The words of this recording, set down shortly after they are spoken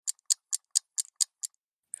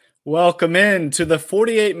Welcome in to the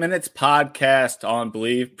 48 Minutes podcast on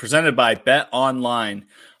Believe, presented by Bet Online.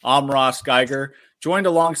 I'm Ross Geiger, joined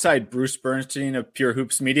alongside Bruce Bernstein of Pure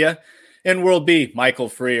Hoops Media and World B, Michael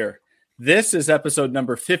Freer. This is episode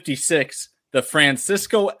number 56, the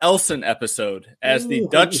Francisco Elson episode, as the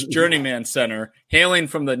Dutch Journeyman Center, hailing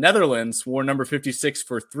from the Netherlands, wore number 56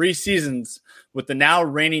 for 3 seasons with the now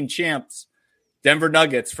reigning champs, Denver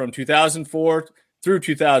Nuggets, from 2004 through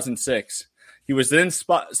 2006. He was then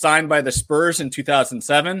signed by the Spurs in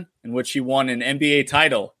 2007, in which he won an NBA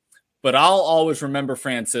title. But I'll always remember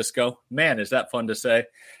Francisco, man, is that fun to say,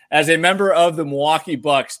 as a member of the Milwaukee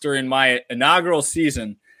Bucks during my inaugural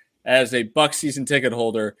season as a Bucks season ticket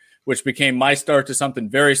holder, which became my start to something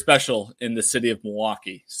very special in the city of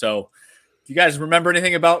Milwaukee. So do you guys remember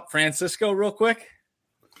anything about Francisco real quick?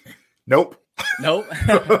 Nope. Nope.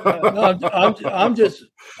 No,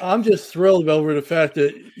 I'm just thrilled over the fact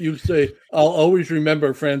that you say I'll always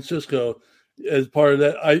remember Francisco as part of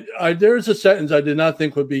that. There's a sentence I did not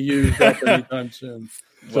think would be used up anytime soon.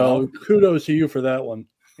 So kudos to you for that one.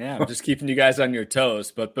 Yeah, I'm just keeping you guys on your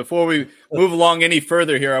toes. But before we move along any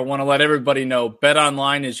further here, I want to let everybody know Bet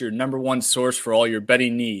Online is your number one source for all your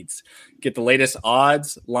betting needs. Get the latest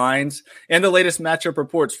odds, lines, and the latest matchup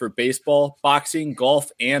reports for baseball, boxing,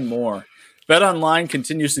 golf, and more. BetOnline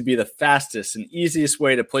continues to be the fastest and easiest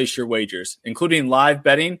way to place your wagers, including live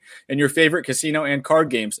betting and your favorite casino and card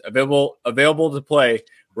games available to play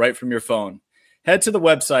right from your phone. Head to the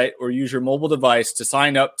website or use your mobile device to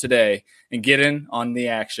sign up today and get in on the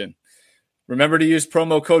action. Remember to use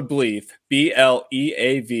promo code BLEAV,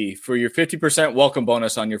 BLEAV, for your 50% welcome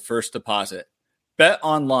bonus on your first deposit.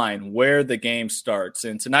 BetOnline, where the game starts.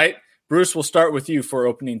 And tonight, Bruce, will start with you for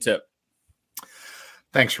opening tip.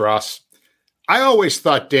 Thanks, Ross. I always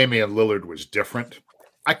thought Damian Lillard was different.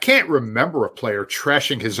 I can't remember a player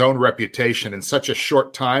trashing his own reputation in such a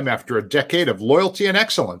short time after a decade of loyalty and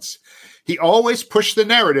excellence. He always pushed the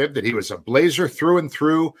narrative that he was a Blazer through and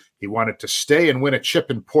through. He wanted to stay and win a chip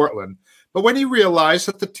in Portland. But when he realized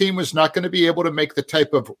that the team was not going to be able to make the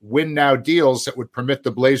type of win-now deals that would permit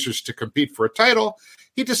the Blazers to compete for a title,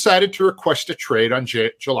 he decided to request a trade on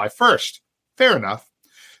July 1st. Fair enough.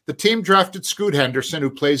 The team drafted Scoot Henderson, who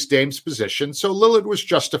plays Dame's position, so Lillard was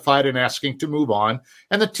justified in asking to move on,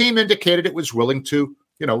 and the team indicated it was willing to,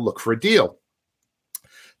 look for a deal.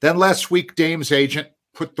 Then last week, Dame's agent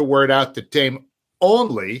put the word out that Dame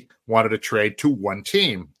only wanted a trade to one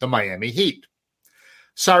team, the Miami Heat.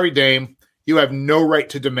 Sorry, Dame, you have no right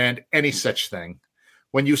to demand any such thing.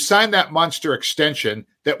 When you sign that monster extension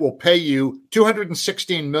that will pay you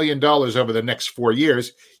 $216 million over the next 4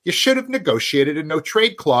 years, you should have negotiated a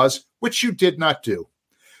no-trade clause, which you did not do.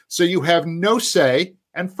 So you have no say,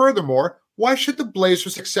 and furthermore, why should the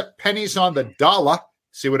Blazers accept pennies on the dollar,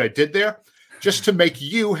 see what I did there, just to make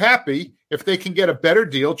you happy if they can get a better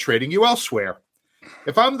deal trading you elsewhere?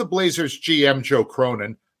 If I'm the Blazers GM, Joe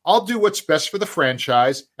Cronin, I'll do what's best for the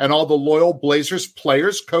franchise and all the loyal Blazers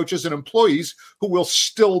players, coaches, and employees who will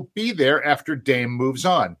still be there after Dame moves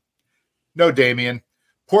on. No, Damian,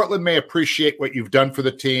 Portland may appreciate what you've done for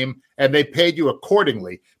the team, and they paid you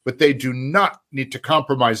accordingly, but they do not need to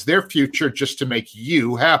compromise their future just to make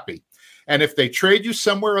you happy. And if they trade you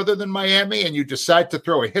somewhere other than Miami and you decide to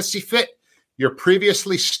throw a hissy fit, your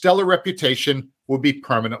previously stellar reputation will be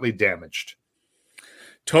permanently damaged.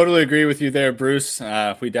 Totally agree with you there, Bruce.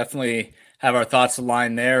 We definitely have our thoughts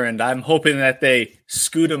aligned there, and I'm hoping that they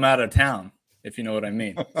scoot him out of town, if you know what I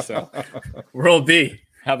mean. So, World B,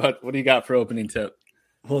 what do you got for opening tip?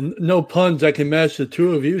 Well, no puns that can match the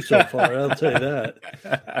two of you so far, I'll tell you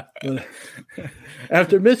that. But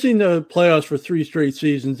after missing the playoffs for 3 straight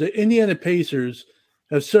seasons, the Indiana Pacers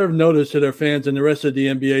have served notice to their fans and the rest of the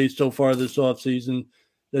NBA so far this offseason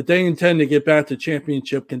that they intend to get back to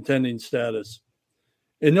championship contending status.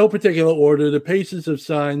 In no particular order, the Pacers have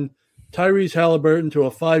signed Tyrese Halliburton to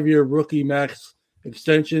a 5-year rookie max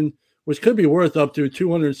extension, which could be worth up to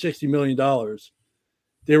 $260 million.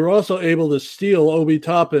 They were also able to steal Obi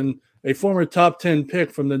Toppin, a former top 10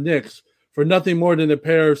 pick from the Knicks, for nothing more than a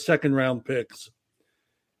pair of second-round picks.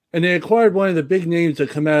 And they acquired one of the big names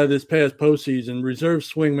that come out of this past postseason, reserve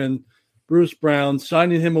swingman Bruce Brown,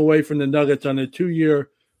 signing him away from the Nuggets on a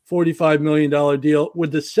 2-year, $45 million deal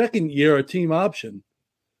with the second year a team option.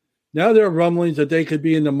 Now there are rumblings that they could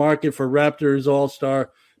be in the market for Raptors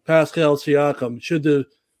All-Star Pascal Siakam, should the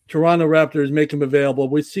Toronto Raptors make him available,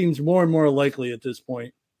 which seems more and more likely at this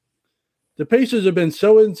point. The Pacers have been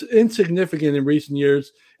so insignificant in recent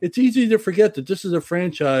years, it's easy to forget that this is a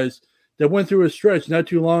franchise that went through a stretch not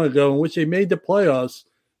too long ago in which they made the playoffs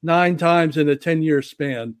 9 times in a 10-year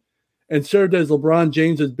span. and served as LeBron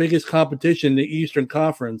James's biggest competition in the Eastern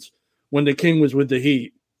Conference when the King was with the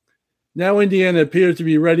Heat. Now Indiana appears to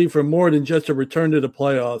be ready for more than just a return to the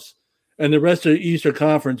playoffs, and the rest of the Eastern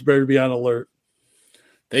Conference better be on alert.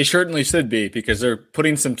 They certainly should be, because they're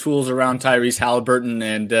putting some tools around Tyrese Halliburton,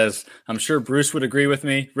 and as I'm sure Bruce would agree with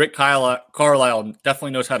me, Rick Carlisle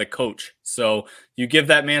definitely knows how to coach. So you give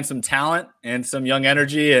that man some talent and some young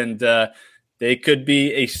energy, and they could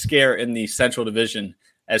be a scare in the Central Division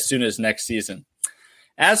as soon as next season.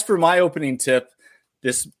 As for my opening tip,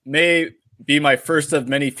 this may be my first of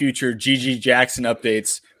many future GG Jackson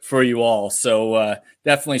updates for you all. So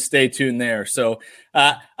definitely stay tuned there. So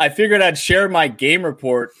I figured I'd share my game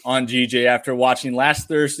report on GJ after watching last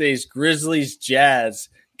Thursday's Grizzlies Jazz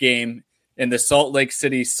game in the Salt Lake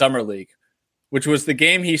City Summer League, which was the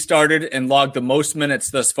game he started and logged the most minutes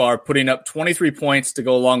thus far, putting up 23 points to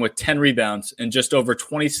go along with 10 rebounds in just over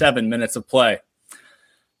 27 minutes of play.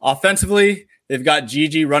 Offensively, they've got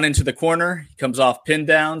Gigi running to the corner. He comes off pin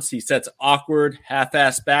downs. He sets awkward,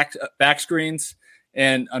 half-ass back screens.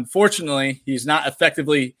 And unfortunately, he's not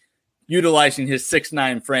effectively utilizing his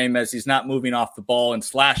 6'9" frame, as he's not moving off the ball and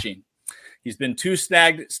slashing. He's been too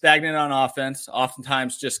stagnant on offense,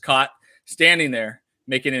 oftentimes just caught standing there,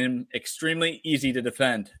 making him extremely easy to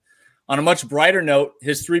defend. On a much brighter note,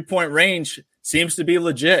 his three-point range seems to be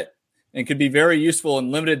legit and could be very useful in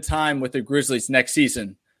limited time with the Grizzlies next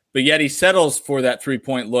season. But yet he settles for that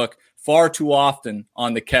three-point look far too often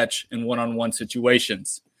on the catch in one-on-one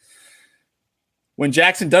situations. When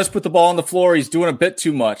Jackson does put the ball on the floor, he's doing a bit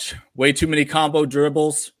too much. Way too many combo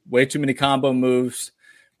dribbles, way too many combo moves,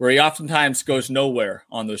 where he oftentimes goes nowhere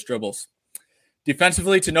on those dribbles.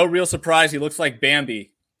 Defensively, to no real surprise, he looks like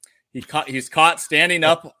Bambi. He's caught standing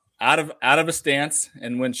up out of a stance,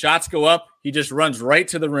 and when shots go up, he just runs right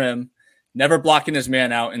to the rim, never blocking his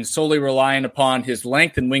man out and solely relying upon his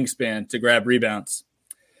length and wingspan to grab rebounds.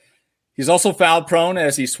 He's also foul prone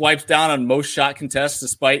as he swipes down on most shot contests,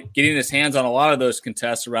 despite getting his hands on a lot of those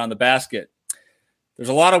contests around the basket. There's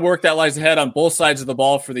a lot of work that lies ahead on both sides of the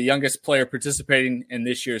ball for the youngest player participating in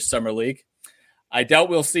this year's Summer League. I doubt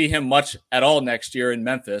we'll see him much at all next year in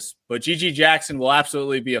Memphis, but GG Jackson will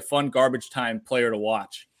absolutely be a fun garbage time player to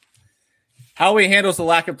watch. How he handles the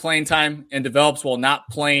lack of playing time and develops while not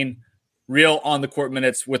playing real on-the-court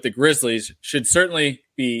minutes with the Grizzlies should certainly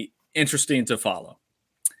be interesting to follow.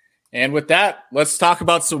 And with that, let's talk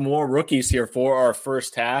about some more rookies here for our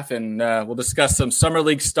first half, and we'll discuss some Summer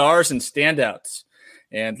League stars and standouts.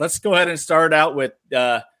 And let's go ahead and start out with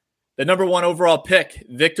the number one overall pick,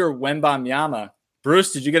 Victor Wembanyama.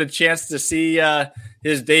 Bruce, did you get a chance to see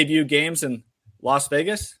his debut games in Las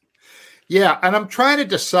Vegas? Yeah, and I'm trying to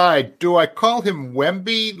decide, do I call him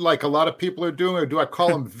Wemby like a lot of people are doing, or do I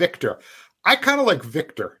call him Victor? I kind of like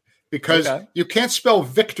Victor because you can't spell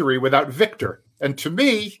victory without Victor. And to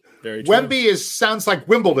me, Wemby sounds like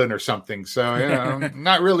Wimbledon or something. So,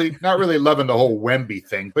 not really loving the whole Wemby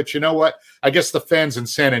thing. But you know what? I guess the fans in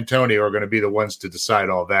San Antonio are going to be the ones to decide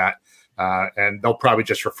all that. And they'll probably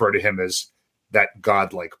just refer to him as that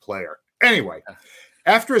godlike player. Anyway,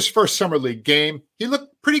 after his first Summer League game, he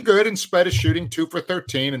looked pretty good in spite of shooting 2 for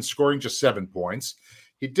 13 and scoring just 7 points.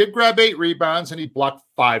 He did grab 8 rebounds and he blocked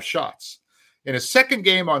 5 shots. In his second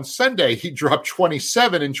game on Sunday, he dropped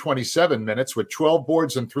 27 in 27 minutes with 12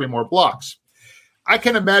 boards and 3 more blocks. I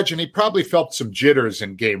can imagine he probably felt some jitters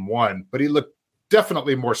in game 1, but he looked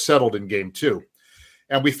definitely more settled in game 2.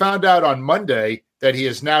 And we found out on Monday that he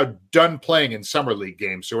is now done playing in Summer League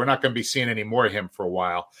games, so we're not going to be seeing any more of him for a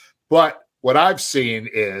while. But what I've seen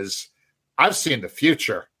the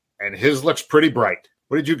future, and his looks pretty bright.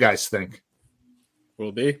 What did you guys think?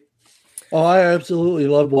 Will be. Oh, I absolutely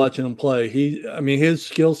loved watching him play. His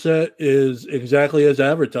skill set is exactly as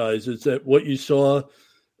advertised. It's that what you saw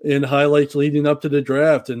in highlights leading up to the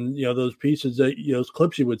draft, and those pieces those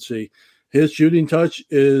clips you would see. His shooting touch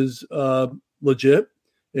is legit.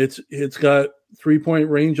 It's got 3-point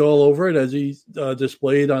range all over it, as he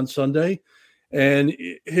displayed on Sunday, and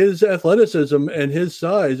his athleticism and his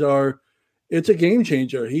size it's a game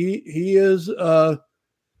changer. He is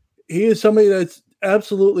somebody that's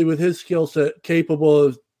absolutely, with his skill set, capable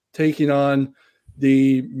of taking on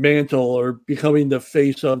the mantle or becoming the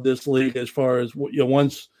face of this league, as far as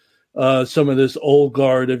once some of this old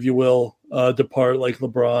guard, if you will, depart, like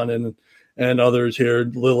LeBron and others here,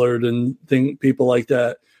 Lillard and people like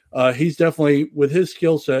that. He's definitely, with his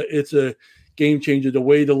skill set, it's a game changer. The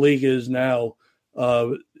way the league is now,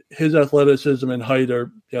 his athleticism and height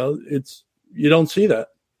are, you don't see that.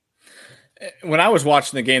 When I was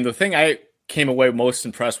watching the game, the thing I came away most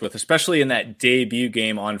impressed with, especially in that debut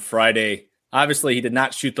game on Friday Obviously, he did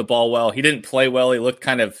not shoot the ball well. He didn't play well. He looked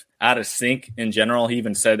kind of out of sync in general. He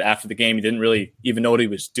even said after the game he didn't really even know what he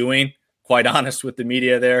was doing, quite honest with the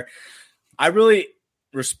media there. I really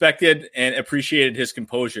respected and appreciated his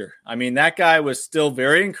composure. I mean, that guy was still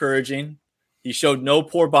very encouraging. He showed no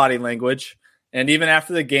poor body language. And even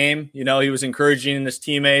after the game, he was encouraging his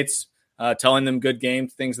teammates, telling them good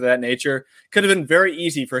games, things of that nature. Could have been very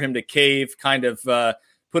easy for him to cave, kind of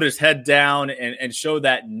put his head down and show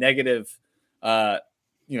that negative, body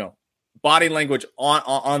language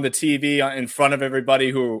on the TV in front of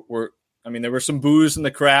everybody who were, there were some boos in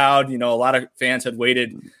the crowd. A lot of fans had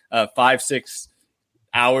waited 5-6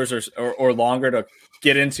 hours or longer to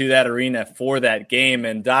get into that arena for that game.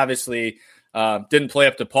 And obviously didn't play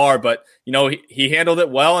up to par, but he handled it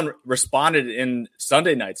well and responded in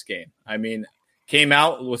Sunday night's game. Came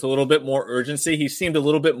out with a little bit more urgency. He seemed a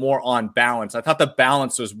little bit more on balance. I thought the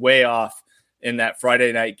balance was way off in that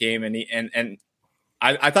Friday night game. And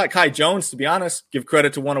I thought Kai Jones, to be honest, give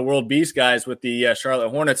credit to one of World Beast guys with the Charlotte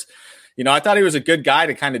Hornets. I thought he was a good guy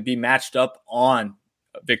to kind of be matched up on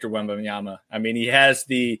Victor Wembanyama. He has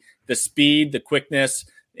the speed, the quickness,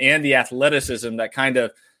 and the athleticism that kind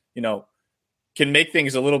of, can make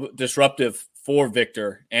things a little bit disruptive for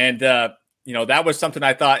Victor. And, that was something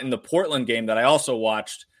I thought in the Portland game that I also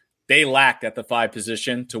watched, they lacked at the 5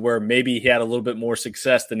 position to where maybe he had a little bit more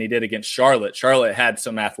success than he did against Charlotte. Charlotte had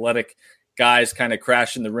some athletic guys kind of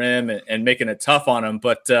crashing the rim and making it tough on him.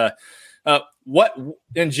 But what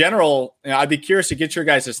in general, I'd be curious to get your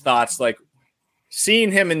guys' thoughts, like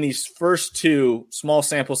seeing him in these first 2 small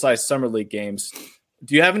sample size summer league games.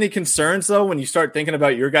 Do you have any concerns though, when you start thinking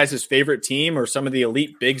about your guys' favorite team or some of the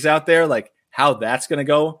elite bigs out there, like how that's going to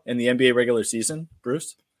go in the NBA regular season,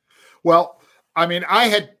 Bruce? Well, I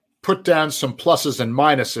had put down some pluses and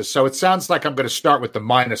minuses, so it sounds like I'm going to start with the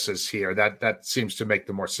minuses here. That seems to make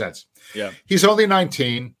the more sense. Yeah. He's only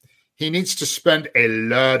 19. He needs to spend a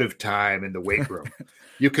lot of time in the weight room.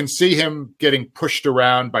 You can see him getting pushed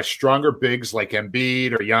around by stronger bigs like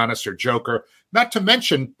Embiid or Giannis or Joker, not to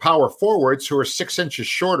mention power forwards who are 6 inches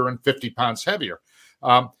shorter and 50 pounds heavier.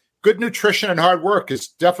 Good nutrition and hard work is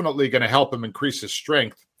definitely going to help him increase his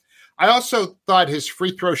strength. I also thought his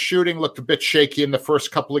free throw shooting looked a bit shaky in the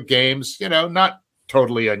first couple of games, not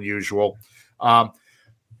totally unusual.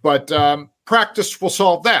 But practice will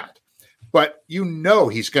solve that. But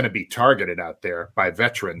he's going to be targeted out there by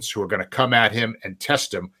veterans who are going to come at him and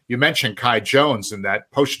test him. You mentioned Kai Jones and that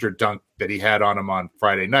poster dunk that he had on him on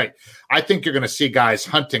Friday night. I think you're going to see guys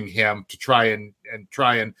hunting him to try and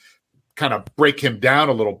kind of break him down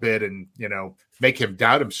a little bit and, make him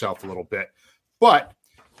doubt himself a little bit.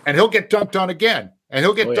 And he'll get dunked on again, and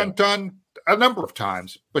he'll get dunked on a number of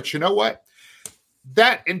times. But you know what?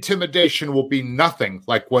 That intimidation will be nothing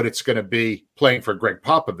like what it's going to be playing for Greg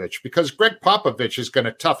Popovich, because Greg Popovich is going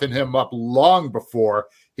to toughen him up long before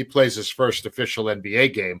he plays his first official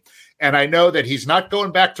NBA game. And I know that he's not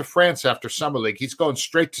going back to France after Summer League. He's going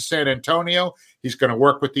straight to San Antonio. He's going to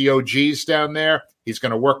work with the OGs down there. He's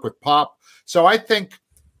going to work with Pop. So I think,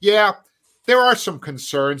 there are some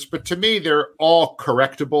concerns, but to me, they're all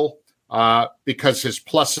correctable because his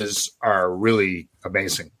pluses are really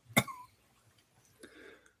amazing.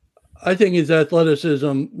 I think his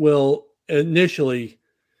athleticism will initially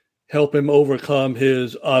help him overcome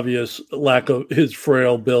his obvious lack of his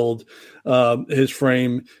frail build, his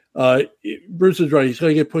frame. Bruce is right. He's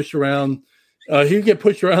going to get pushed around. He'd get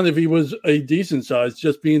pushed around if he was a decent size,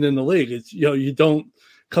 just being in the league. It's, you don't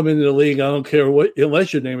come into the league, I don't care what,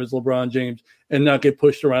 unless your name is LeBron James, and not get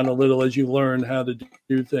pushed around a little as you learn how to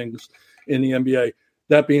do things in the NBA.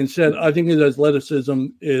 That being said, I think his athleticism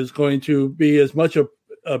is going to be as much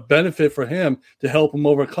a benefit for him to help him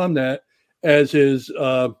overcome that as his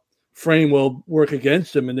frame will work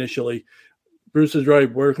against him initially. Bruce is right.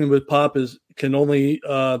 Working with Pop can only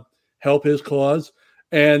help his cause.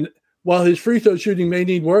 And while his free throw shooting may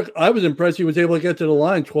need work, I was impressed he was able to get to the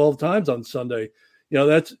line 12 times on Sunday.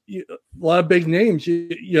 That's a lot of big names.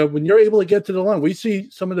 When you're able to get to the line, we see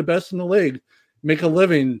some of the best in the league make a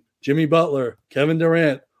living. Jimmy Butler, Kevin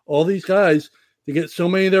Durant, all these guys to get so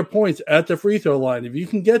many of their points at the free throw line. If you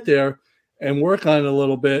can get there and work on it a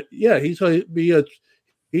little bit, he's going to be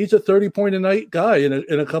he's a 30-point a night guy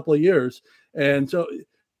in a couple of years. And so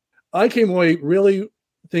I came away really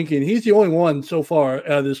thinking he's the only one so far out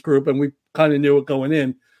of this group, and we kind of knew it going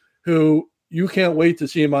in, who you can't wait to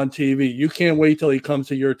see him on TV. You can't wait till he comes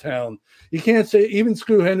to your town. You can't say, even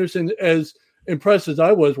Scoot Henderson, as impressed as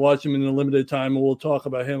I was watching him in a limited time, and we'll talk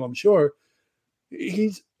about him, I'm sure,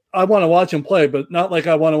 I want to watch him play, but not like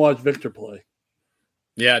I want to watch Victor play.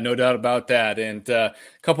 Yeah, no doubt about that. And a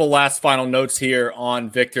couple last final notes here on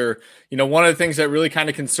Victor. One of the things that really kind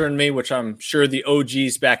of concerned me, which I'm sure the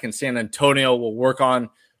OGs back in San Antonio will work on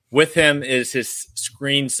with him, is his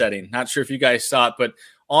screen setting. Not sure if you guys saw it, but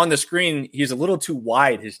on the screen, he's a little too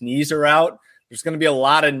wide. His knees are out. There's going to be a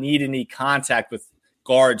lot of knee-to-knee contact with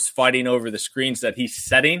guards fighting over the screens that he's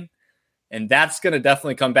setting. And that's going to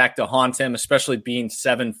definitely come back to haunt him, especially being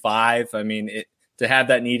 7'5". I mean, to have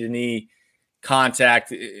that knee-to-knee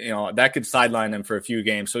contact, that could sideline him for a few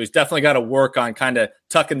games. So he's definitely got to work on kind of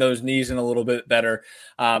tucking those knees in a little bit better.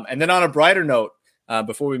 And then on a brighter note,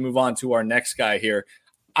 before we move on to our next guy here,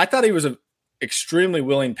 I thought he was an extremely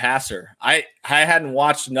willing passer. I hadn't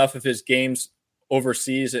watched enough of his games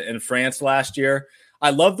overseas in France last year. I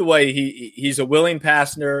love the way he's a willing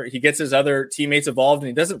passer. He gets his other teammates involved and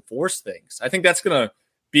he doesn't force things. I think that's going to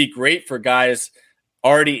be great for guys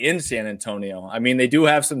already in San Antonio. I mean, they do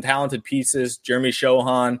have some talented pieces, Jeremy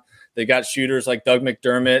Shohan. They got shooters like Doug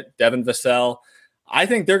McDermott, Devin Vassell. I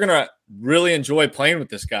think they're going to really enjoy playing with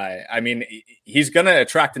this guy. I mean, he's going to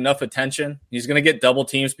attract enough attention. He's going to get double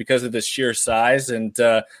teams because of his sheer size. And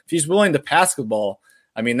if he's willing to pass the ball,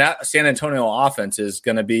 I mean, that San Antonio offense is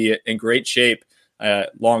going to be in great shape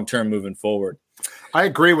long-term moving forward. I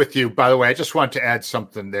agree with you. By the way, I just want to add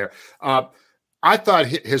something there. I thought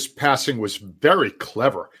his passing was very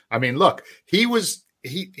clever. I mean, look, he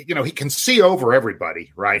can see over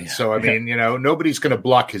everybody, right? Yeah. So, I mean, nobody's going to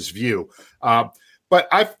block his view. But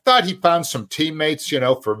I thought he found some teammates,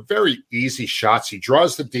 for very easy shots. He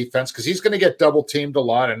draws the defense because he's going to get double teamed a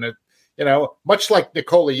lot. And, much like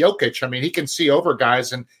Nikola Jokic, I mean, he can see over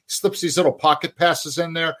guys and slips these little pocket passes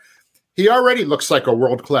in there. He already looks like a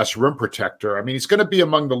world-class rim protector. I mean, he's going to be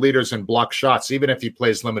among the leaders in block shots, even if he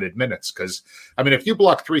plays limited minutes. Because, I mean, if you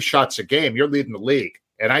block 3 shots a game, you're leading the league.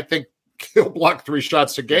 And I think he'll block 3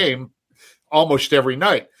 shots a game almost every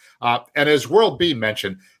night. And as World B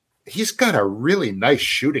mentioned, he's got a really nice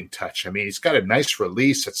shooting touch. I mean, he's got a nice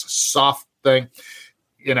release. It's a soft thing.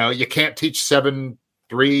 You can't teach 7'3",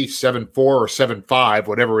 7'4", or 7'5",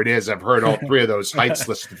 whatever it is. I've heard all 3 of those heights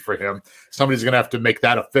listed for him. Somebody's going to have to make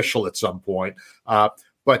that official at some point.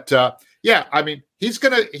 Yeah, I mean,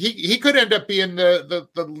 he could end up being the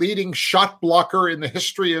leading shot blocker in the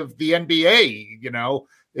history of the NBA,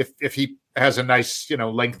 if he has a nice,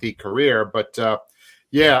 lengthy career. But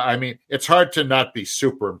yeah, I mean, it's hard to not be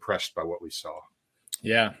super impressed by what we saw.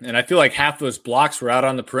 Yeah, and I feel like half those blocks were out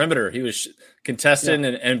on the perimeter. He was contesting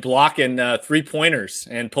and blocking 3-pointers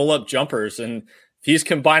and pull-up jumpers. And if he's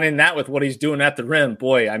combining that with what he's doing at the rim,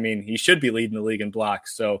 boy, I mean, he should be leading the league in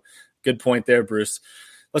blocks. So good point there, Bruce.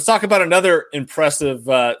 Let's talk about another impressive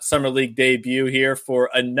Summer League debut here for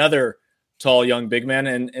another tall young big man,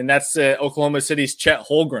 and that's Oklahoma City's Chet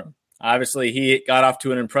Holmgren. Obviously, he got off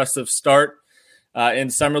to an impressive start in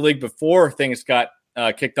Summer League before things got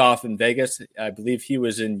kicked off in Vegas. I believe he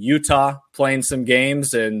was in Utah playing some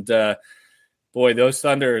games, and boy, those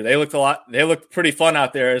Thunder, they looked pretty fun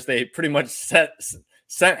out there as they pretty much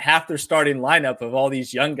sent half their starting lineup of all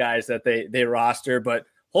these young guys that they roster. But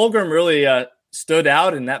Holmgren really stood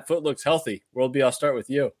out, and that foot looks healthy. World B, I'll start with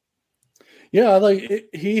you. Yeah,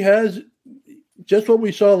 he has just what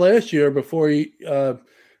we saw last year before he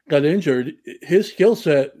got injured. His skill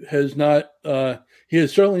set has not he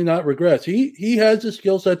has certainly not regressed. He has the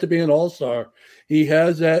skill set to be an all-star. He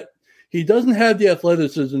has that. He doesn't have the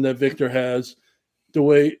athleticism that Victor has, the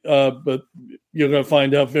way, but you're going to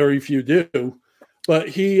find out very few do. But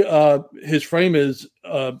his frame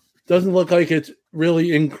doesn't look like it's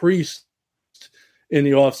really increased in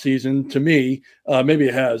the offseason to me. Maybe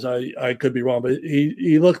it has. I could be wrong, but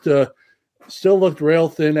he still looked rail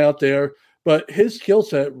thin out there. But his skill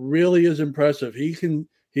set really is impressive. He can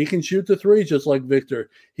shoot the 3 just like Victor.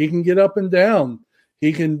 He can get up and down.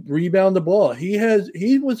 He can rebound the ball.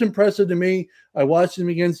 He was impressive to me. I watched him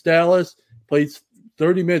against Dallas, played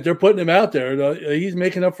 30 minutes. They're putting him out there. He's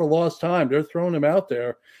making up for lost time. They're throwing him out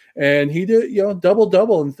there. And he did,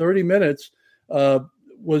 double-double in 30 minutes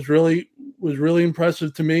was really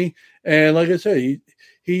impressive to me. And like I said,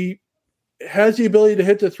 he has the ability to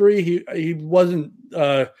hit the 3. He wasn't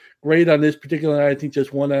great on this particular night. I think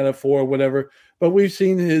just 1 out of 4 or whatever. But we've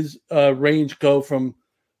seen his range go from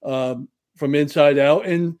inside out.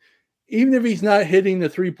 And even if he's not hitting the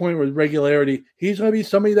 3-point with regularity, he's going to be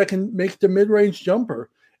somebody that can make the mid-range jumper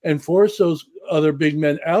and force those other big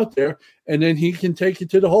men out there. And then he can take it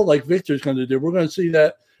to the hole like Victor's going to do. We're going to see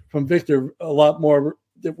that from Victor a lot more.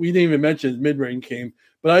 That we didn't even mention his mid-range game.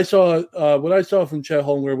 But I saw what I saw from Chet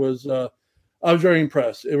Holmgren was I was very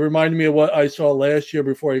impressed. It reminded me of what I saw last year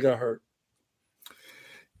before he got hurt.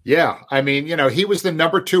 Yeah. I mean, he was the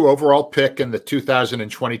number 2 overall pick in the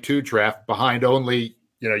 2022 draft behind only,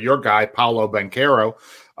 your guy, Paolo Banchero.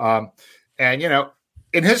 And,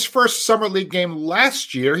 in his first summer league game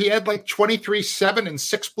last year, he had like 23, 7 and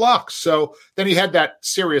 6 blocks. So then he had that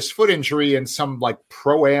serious foot injury in some like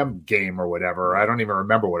pro-am game or whatever. I don't even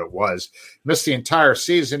remember what it was. Missed the entire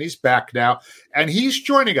season. He's back now. And he's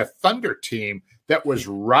joining a Thunder team that was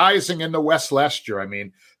rising in the West last year. I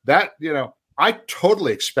mean, that, I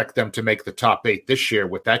totally expect them to make the top 8 this year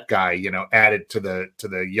with that guy, added to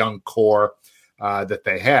the young core that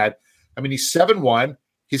they had. I mean, he's 7'1".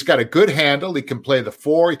 He's got a good handle. He can play the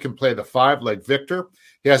 4. He can play the 5 like Victor.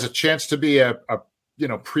 He has a chance to be a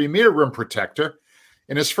premier rim protector.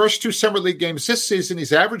 In his first 2 summer league games this season,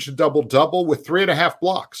 he's averaged a double-double with 3.5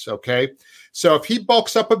 blocks, okay? So if he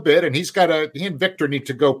bulks up a bit, and he and Victor need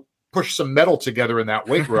to go push some metal together in that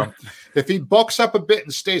weight room. If he bulks up a bit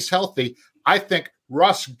and stays healthy, I think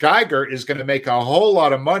Russ Geiger is going to make a whole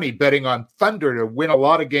lot of money betting on Thunder to win a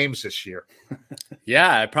lot of games this year.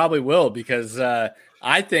 Yeah, I probably will, because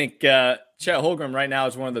I think Chet Holmgren right now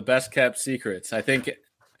is one of the best kept secrets. I think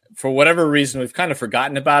for whatever reason, we've kind of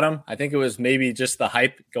forgotten about him. I think it was maybe just the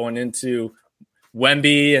hype going into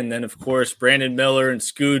Wemby, and then, of course, Brandon Miller and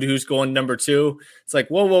Scoot, who's going number 2. It's like,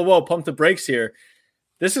 whoa, pump the brakes here.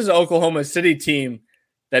 This is an Oklahoma City team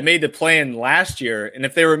that made the play-in last year, and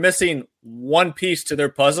if they were missing one piece to their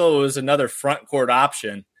puzzle, it was another front court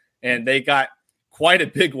option, and they got quite a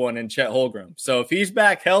big one in Chet Holmgren. So if he's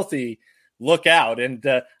back healthy, look out. And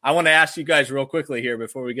I want to ask you guys real quickly here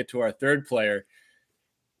before we get to our third player.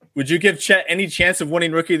 Would you give Chet any chance of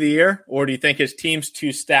winning Rookie of the Year, or do you think his team's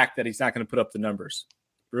too stacked that he's not going to put up the numbers?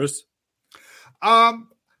 Bruce? I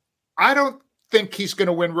don't think he's going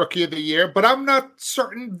to win Rookie of the Year, but I'm not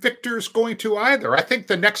certain Victor's going to either. I think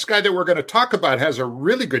the next guy that we're going to talk about has a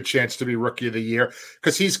really good chance to be Rookie of the Year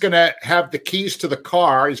because he's going to have the keys to the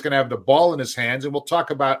car. He's going to have the ball in his hands, and we'll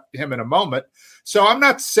talk about him in a moment. So I'm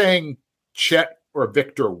not saying Chet or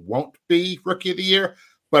Victor won't be Rookie of the Year,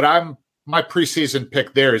 but my preseason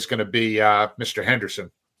pick there is going to be Mr. Henderson.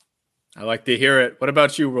 I like to hear it. What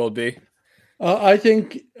about you, World B? I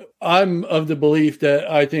think I'm of the belief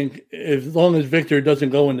that I think as long as Victor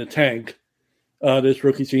doesn't go in the tank this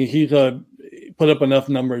rookie season, he's put up enough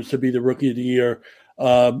numbers to be the Rookie of the Year.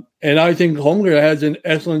 And I think Holmgren has an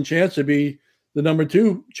excellent chance to be the number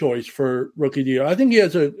 2 choice for Rookie of the Year. I think he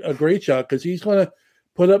has a great shot because he's going to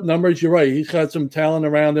put up numbers. You're right. He's got some talent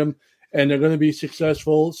around him, and they're going to be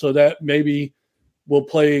successful. So that maybe will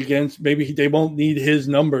play against, maybe they won't need his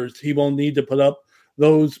numbers. He won't need to put up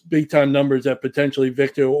those big-time numbers that potentially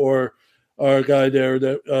Victor or our guy there,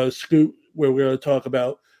 that Scoot, where we're going to talk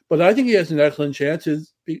about. But I think he has an excellent chance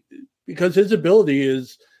because his ability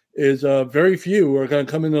is very few are going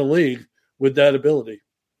to come into the league with that ability.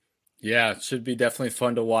 Yeah, it should be definitely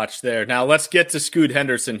fun to watch there. Now let's get to Scoot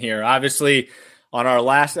Henderson here. Obviously, on our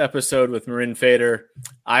last episode with Marin Fader,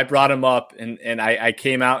 I brought him up and I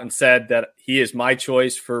came out and said that he is my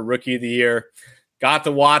choice for Rookie of the Year. Got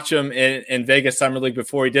to watch him in Vegas Summer League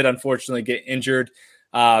before he did unfortunately get injured.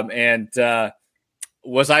 I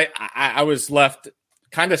was left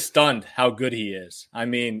kind of stunned how good he is. I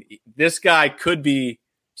mean, this guy could be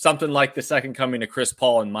something like the second coming of Chris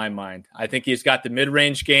Paul in my mind. I think he's got the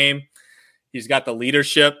mid-range game. He's got the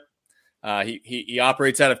leadership. He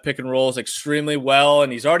operates out of pick and rolls extremely well,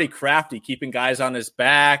 and he's already crafty, keeping guys on his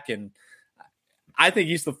back. And I think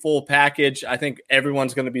he's the full package. I think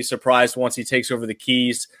everyone's going to be surprised once he takes over the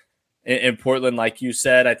keys in Portland. Like you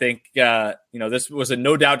said, I think, this was a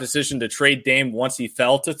no doubt decision to trade Dame once he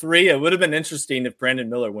fell to 3. It would have been interesting if Brandon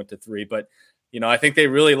Miller went to 3, but, I think they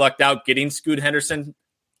really lucked out getting Scoot Henderson,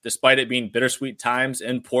 despite it being bittersweet times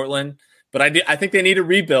in Portland. But I think they need a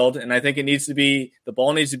rebuild, and I think the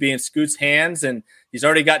ball needs to be in Scoot's hands, and he's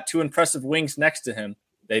already got 2 impressive wings next to him.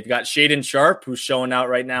 They've got Shaedon Sharpe, who's showing out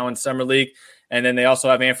right now in Summer League, and then they also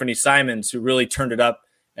have Anthony Simons, who really turned it up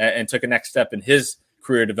and took a next step in his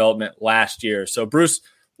career development last year. So, Bruce,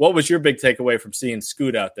 what was your big takeaway from seeing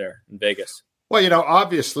Scoot out there in Vegas? Well,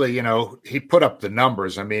 obviously, he put up the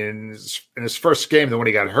numbers. I mean, in his first game, the one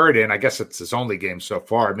he got hurt in, I guess it's his only game so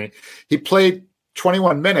far. I mean, he played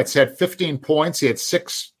 21 minutes, had 15 points, he had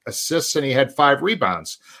 6 assists, and he had 5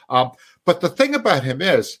 rebounds. But the thing about him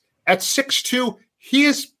is, at 6'2", he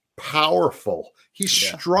is powerful. He's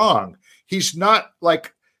strong. He's not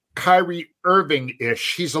like Kyrie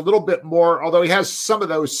Irving-ish. He's a little bit more, although he has some of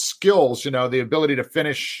those skills, the ability to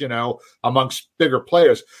finish, amongst bigger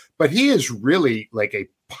players. But he is really like a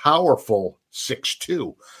powerful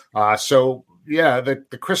 6'2".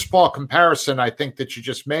 The Chris Paul comparison I think that you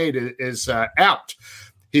just made is apt.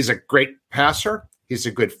 He's a great passer. He's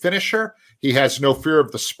a good finisher. He has no fear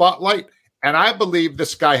of the spotlight. And I believe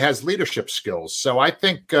this guy has leadership skills. So I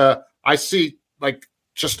think I see like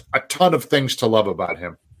just a ton of things to love about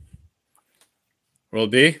him. Will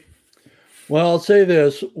B? Well, I'll say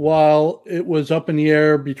this. While it was up in the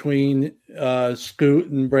air between Scoot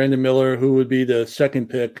and Brandon Miller, who would be the second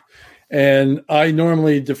pick, and I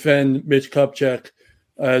normally defend Mitch Kupchak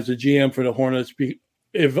as a GM for the Hornets,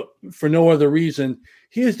 if for no other reason,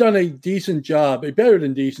 he has done a decent job, a better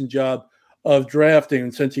than decent job of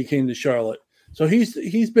drafting since he came to Charlotte. So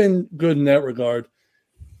he's been good in that regard.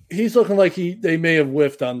 He's looking like they may have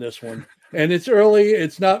whiffed on this one. And it's early.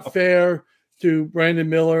 It's not fair to Brandon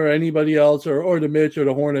Miller or anybody else or to Mitch or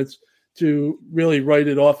the Hornets to really write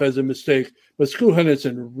it off as a mistake. But Scoot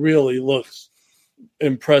Henderson really looks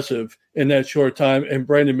impressive in that short time. And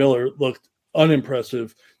Brandon Miller looked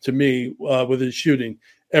unimpressive to me with his shooting.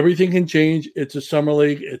 Everything can change. It's a summer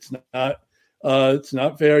league. It's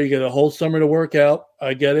not fair. You get a whole summer to work out.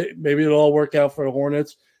 I get it. Maybe it'll all work out for the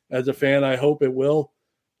Hornets. As a fan, I hope it will.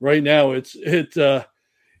 Right now,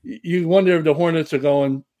 you wonder if the Hornets are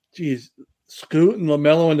going, geez, Scoot and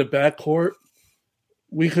LaMelo in the backcourt,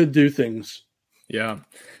 we could do things. Yeah.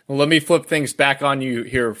 Well, let me flip things back on you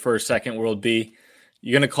here for a second, World B.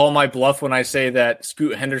 You going to call my bluff when I say that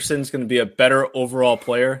Scoot Henderson's going to be a better overall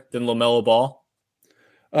player than LaMelo Ball?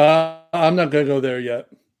 I'm not going to go there yet.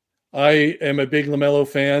 I am a big LaMelo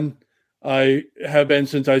fan. I have been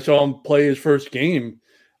since I saw him play his first game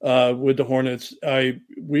with the Hornets.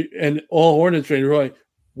 And all Hornets fans were like,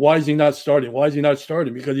 why is he not starting? Why is he not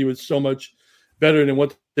starting? Because he was so much better than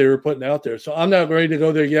what they were putting out there. So I'm not ready to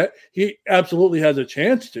go there yet. He absolutely has a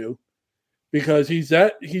chance to, because he's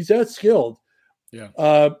that skilled. Yeah.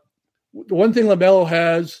 The one thing LaMelo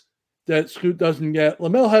has that Scoot doesn't get,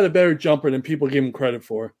 LaMelo had a better jumper than people give him credit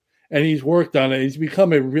for. And he's worked on it. He's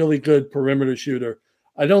become a really good perimeter shooter.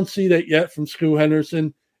 I don't see that yet from Scoot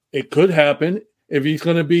Henderson. It could happen. If he's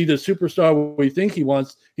going to be the superstar we think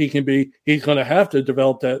he can be, he's going to have to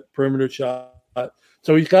develop that perimeter shot.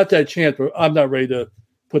 So he's got that chance, but I'm not ready to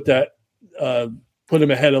put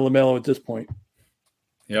him ahead of LaMelo at this point.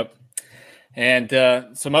 Yep.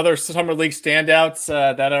 And some other summer league standouts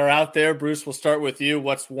that are out there. Bruce, we'll start with you.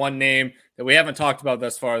 What's one name that we haven't talked about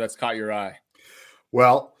thus far that's caught your eye?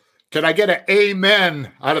 Well, can I get an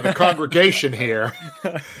amen out of the congregation here?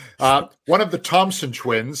 One of the Thompson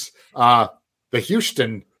twins, the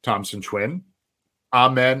Houston Thompson twin.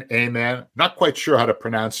 Amen, amen. Not quite sure how to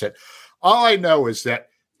pronounce it. All I know is that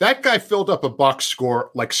guy filled up a box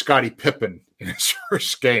score like Scottie Pippen in his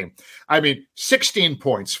first game. I mean, 16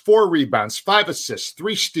 points, 4 rebounds, 5 assists,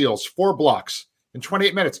 3 steals, 4 blocks in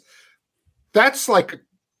 28 minutes. That's like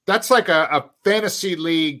a fantasy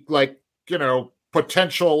league,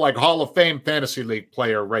 potential like Hall of Fame fantasy league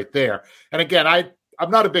player right there. And again,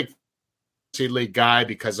 I'm not a big fantasy league guy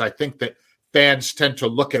because I think that fans tend to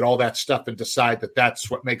look at all that stuff and decide that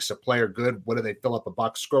that's what makes a player good. What do they fill up a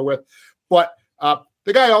box score with? But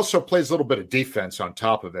the guy also plays a little bit of defense on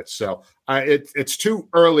top of it. So it's too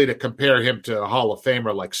early to compare him to a Hall of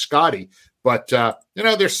Famer like Scottie. But,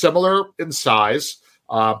 they're similar in size.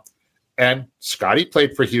 And Scottie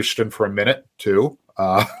played for Houston for a minute, too.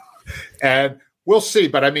 And we'll see.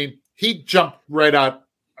 But, I mean, he jumped right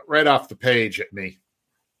off the page at me.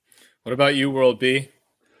 What about you, World B?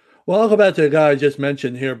 Well, I'll go back to the guy I just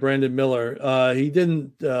mentioned here, Brandon Miller.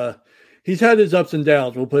 He's had his ups and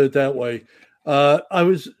downs, we'll put it that way.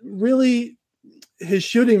 His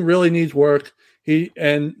shooting really needs work.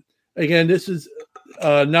 And again, this is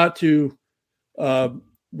not to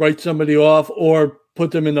write somebody off or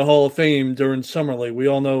put them in the Hall of Fame during Summer League. We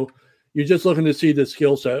all know you're just looking to see the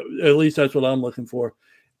skill set. At least that's what I'm looking for.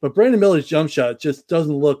 But Brandon Miller's jump shot just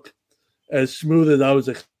doesn't look as smooth as I was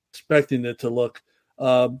expecting it to look.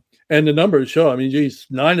 And the numbers show,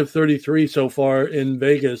 9 of 33 so far in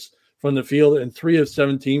Vegas from the field and 3 of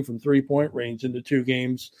 17 from 3-point range in the 2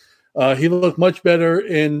 games. He looked much better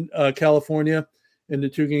in California in the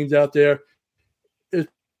 2 games out there. It's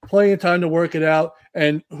plenty of time to work it out,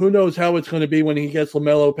 and who knows how it's going to be when he gets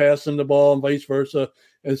LaMelo passing the ball and vice versa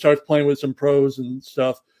and starts playing with some pros and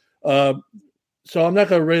stuff. So I'm not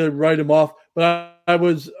going to really write him off, but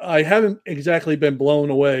I haven't exactly been blown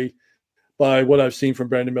away by what I've seen from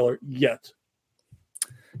Brandon Miller yet.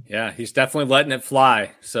 Yeah, he's definitely letting it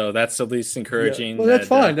fly. So that's at least encouraging. Yeah. Well, that's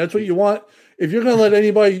fine. That's what you want. If you're going to let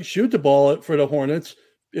anybody shoot the ball for the Hornets,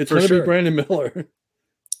 it's going to be Brandon Miller.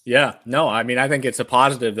 Yeah, no, I think it's a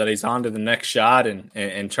positive that he's on to the next shot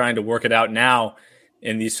and trying to work it out now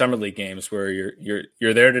in these summer league games where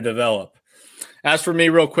you're there to develop. As for me,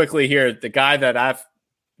 real quickly here, the guy that I've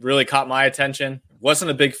really caught my attention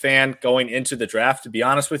wasn't a big fan going into the draft, to be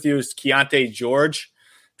honest with you, is Keontae George,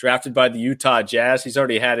 drafted by the Utah Jazz. He's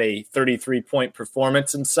already had a 33-point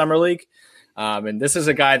performance in Summer League. And this is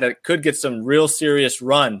a guy that could get some real serious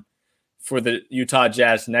run for the Utah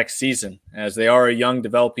Jazz next season, as they are a young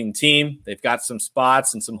developing team. They've got some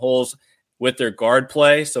spots and some holes with their guard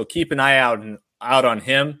play. So keep an eye out on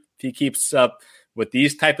him. If he keeps up with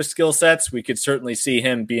these type of skill sets, we could certainly see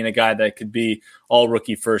him being a guy that could be all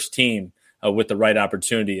rookie first team with the right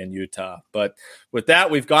opportunity in Utah. But with that,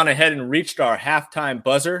 we've gone ahead and reached our halftime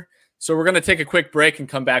buzzer. So we're going to take a quick break and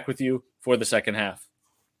come back with you for the second half.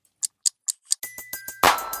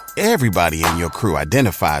 Everybody in your crew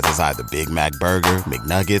identifies as either Big Mac Burger,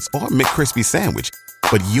 McNuggets, or McCrispy Sandwich.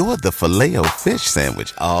 But you're the Filet-O-Fish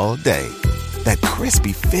Sandwich all day. That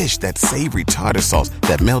crispy fish, that savory tartar sauce,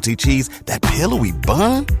 that melty cheese, that pillowy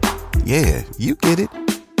bun. Yeah, you get it.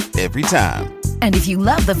 Every time. And if you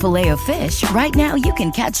love the Filet-O-Fish, right now you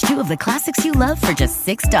can catch 2 of the classics you love for just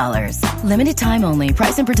 $6. Limited time only.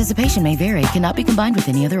 Price and participation may vary. Cannot be combined with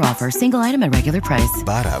any other offer. Single item at regular price.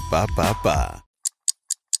 Ba-da-ba-ba-ba.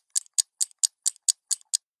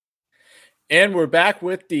 And we're back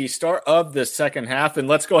with the start of the second half, and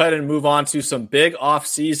let's go ahead and move on to some big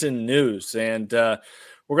off-season news. And we're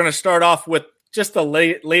going to start off with just the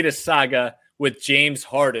latest saga with James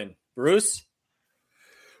Harden. Bruce?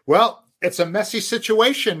 Well, it's a messy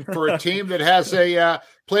situation for a team that has a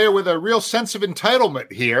player with a real sense of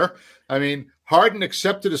entitlement here. I mean, Harden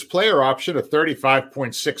accepted his player option of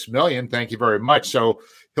 $35.6 million. Thank you very much. So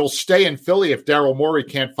he'll stay in Philly if Daryl Morey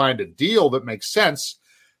can't find a deal that makes sense.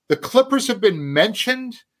 The Clippers have been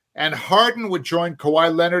mentioned, and Harden would join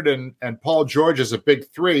Kawhi Leonard and Paul George as a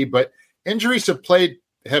big three, but injuries have plagued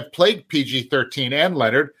PG-13 and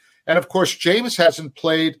Leonard. And, of course, James hasn't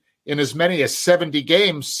played in as many as 70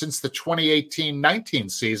 games since the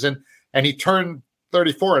 2018-19 season, and he turns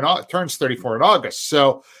 34 in August.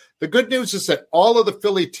 So the good news is that all of the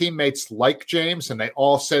Philly teammates like James, and they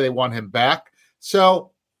all say they want him back.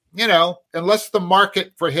 So, unless the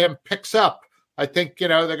market for him picks up, I think, they're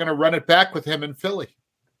going to run it back with him in Philly.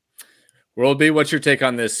 World B, what's your take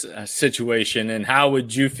on this situation, and how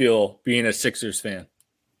would you feel being a Sixers fan?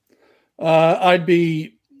 I'd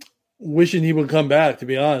be wishing he would come back, to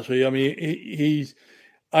be honest with you. I mean,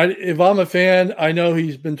 if I'm a fan, I know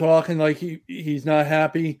he's been talking like he's not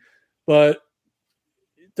happy, but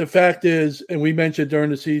the fact is, and we mentioned during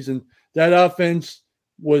the season, that offense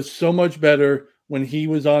was so much better when he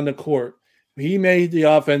was on the court. He made the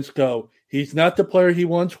offense go. He's not the player he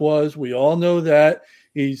once was. We all know that.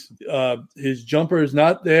 His jumper is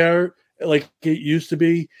not there like it used to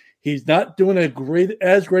be. He's not doing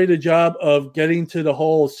as great a job of getting to the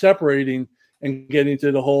hole, separating and getting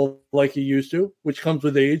to the hole like he used to, which comes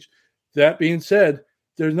with age. That being said,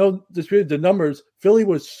 there's no dispute the numbers. Philly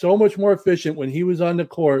was so much more efficient when he was on the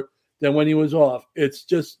court than when he was off. It's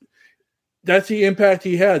just that's the impact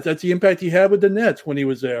he has. That's the impact he had with the Nets when he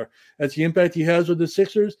was there. That's the impact he has with the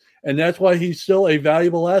Sixers, and that's why he's still a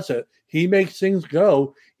valuable asset. He makes things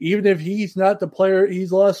go, even if he's not the player.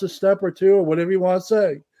 He's lost a step or two or whatever you want to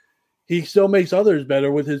say. He still makes others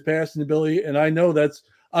better with his passing ability, and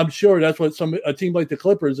I'm sure that's what a team like the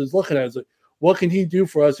Clippers is looking at. Is like, what can he do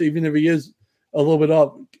for us, even if he is a little bit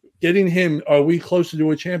up? Getting him, are we closer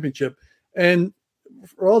to a championship? And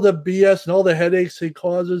for all the BS and all the headaches he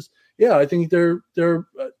causes, yeah, I think their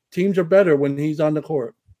teams are better when he's on the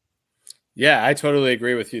court. Yeah, I totally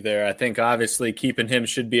agree with you there. I think obviously keeping him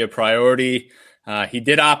should be a priority. He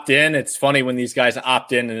did opt in. It's funny when these guys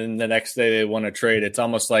opt in and then the next day they want to trade. It's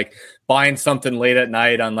almost like buying something late at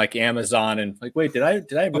night on like Amazon and like, wait, did I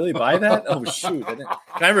really buy that? Oh shoot! Can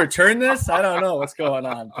I return this? I don't know what's going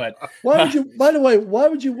on. But why would you? By the way, why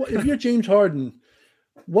would you? If you're James Harden,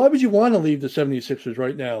 why would you want to leave the 76ers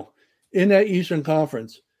right now in that Eastern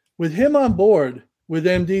Conference with him on board with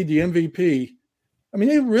MD, the MVP? I mean,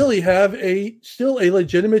 they really have still a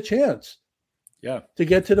legitimate chance. Yeah, to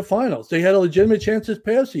get to the finals. They had a legitimate chance this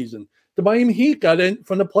past season. The Miami Heat got in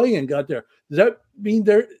from the play-in, got there. Does that mean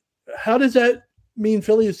how does that mean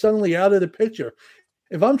Philly is suddenly out of the picture?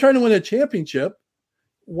 If I'm trying to win a championship,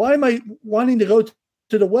 why am I wanting to go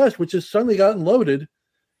to the West, which has suddenly gotten loaded?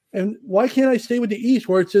 And why can't I stay with the East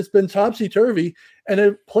where it's just been topsy-turvy and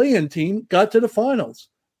a play-in team got to the finals?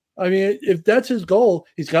 I mean, if that's his goal,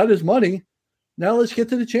 he's got his money. Now let's get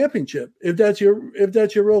to the championship. If that's your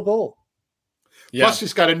real goal. Yeah. Plus,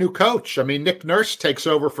 he's got a new coach. I mean, Nick Nurse takes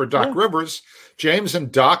over for Doc Rivers. James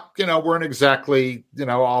and Doc, weren't exactly,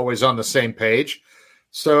 always on the same page.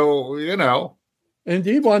 So,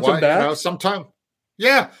 Indeed wants him back. Sometimes,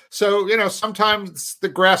 yeah. So, sometimes the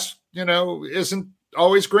grass, isn't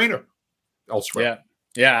always greener. elsewhere.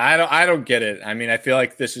 Yeah. I don't get it. I mean, I feel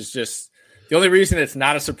like this is just the only reason it's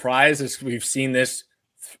not a surprise is we've seen this,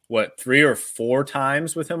 3 or 4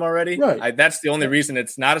 times with him already. Right. That's the only reason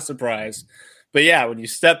it's not a surprise. But yeah, when you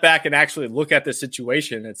step back and actually look at the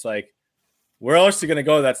situation, it's like, where else are you going to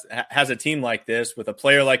go that has a team like this with a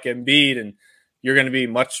player like Embiid, and you're going to be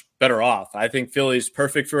much better off. I think Philly's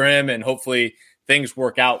perfect for him, and hopefully things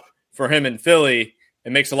work out for him in Philly.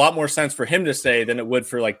 It makes a lot more sense for him to stay than it would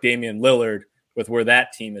for like Damian Lillard with where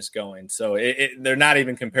that team is going. So they're not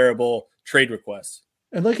even comparable trade requests.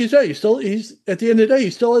 And like you said, he's at the end of the day, he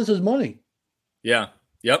still has his money. Yeah.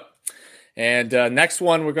 Yep. And next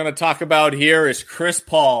one we're going to talk about here is Chris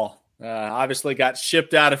Paul. Obviously got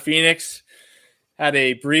shipped out of Phoenix, had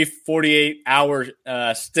a brief 48-hour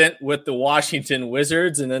stint with the Washington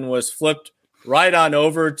Wizards, and then was flipped right on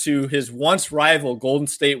over to his once rival Golden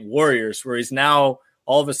State Warriors, where he's now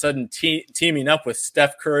all of a sudden teaming up with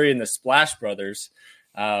Steph Curry and the Splash Brothers.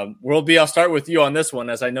 World B, I'll start with you on this one,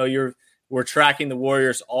 as I know we're tracking the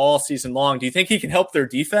Warriors all season long. Do you think he can help their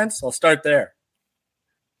defense? I'll start there.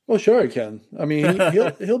 Well, sure he can. I mean,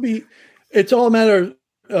 he'll be. It's all a matter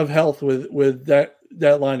of health with that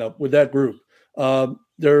lineup, with that group.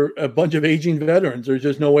 They're a bunch of aging veterans. There's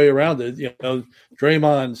just no way around it. You know,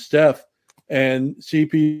 Draymond, Steph, and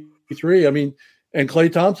CP3. I mean, and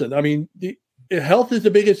Klay Thompson. I mean, the health is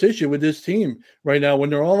the biggest issue with this team right now. When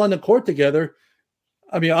they're all on the court together,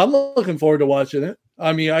 I mean, I'm looking forward to watching it.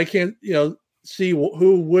 I mean, I can't, see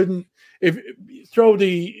who wouldn't. If throw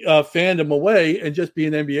the fandom away and just be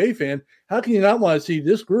an NBA fan, how can you not want to see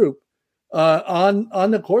this group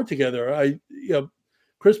on the court together?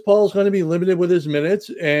 Chris Paul is going to be limited with his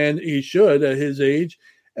minutes, and he should at his age.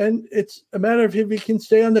 And it's a matter of if he can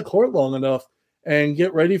stay on the court long enough and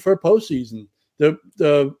get ready for postseason.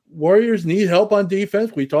 The Warriors need help on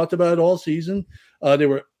defense. We talked about it all season. They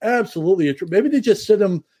were absolutely maybe they just sit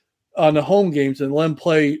him on the home games and let him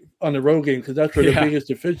play on the road game, because that's where the biggest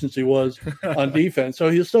deficiency was on defense. So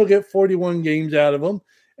he'll still get 41 games out of him,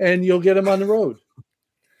 and you'll get him on the road.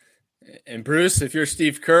 And Bruce, if you're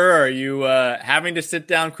Steve Kerr, are you having to sit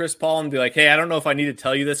down Chris Paul and be like, hey, I don't know if I need to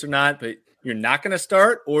tell you this or not, but you're not going to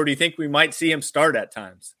start? Or do you think we might see him start at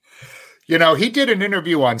times? He did an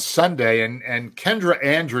interview on Sunday, and Kendra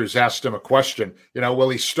Andrews asked him a question. Will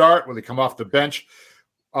he start? Will he come off the bench?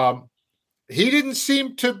 He didn't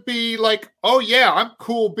seem to be like, oh, yeah, I'm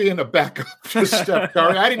cool being a backup to Steph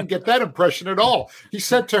Curry. I didn't get that impression at all. He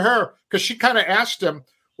said to her, because she kind of asked him,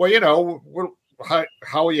 well,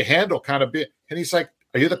 how will you handle kind of being? And he's like,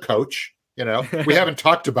 are you the coach? We haven't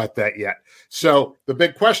talked about that yet. So the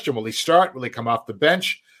big question, will he start? Will he come off the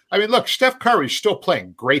bench? I mean, look, Steph Curry's still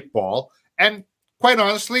playing great ball. And quite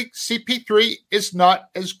honestly, CP3 is not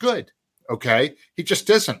as good. Okay. He just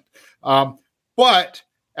isn't. But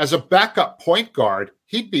as a backup point guard,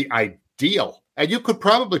 he'd be ideal. And you could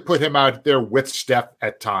probably put him out there with Steph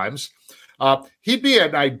at times. He'd be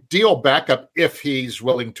an ideal backup if he's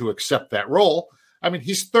willing to accept that role. I mean,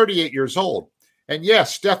 he's 38 years old. And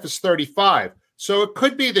yes, Steph is 35. So it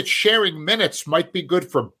could be that sharing minutes might be good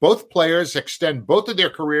for both players, extend both of their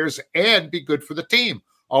careers, and be good for the team.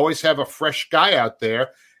 Always have a fresh guy out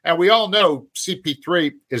there. And we all know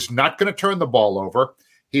CP3 is not going to turn the ball over.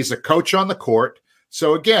 He's a coach on the court.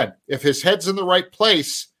 So again, if his head's in the right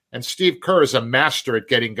place, and Steve Kerr is a master at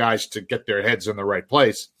getting guys to get their heads in the right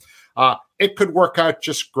place, it could work out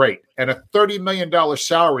just great. And a $30 million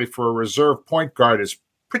salary for a reserve point guard is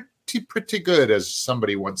pretty good, as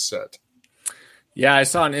somebody once said. Yeah, I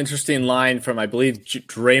saw an interesting line from, I believe,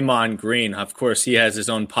 Draymond Green. Of course, he has his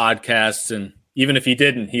own podcasts, and even if he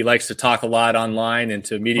didn't, he likes to talk a lot online and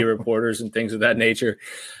to media reporters and things of that nature.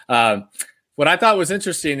 What I thought was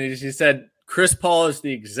interesting is he said, Chris Paul is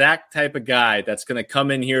the exact type of guy that's going to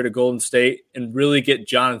come in here to Golden State and really get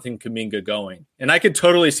Jonathan Kuminga going. And I could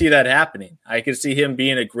totally see that happening. I could see him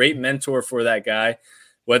being a great mentor for that guy,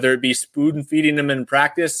 whether it be spoon feeding him in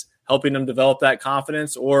practice, helping him develop that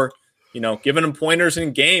confidence, or, giving him pointers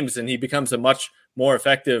in games, and he becomes a much more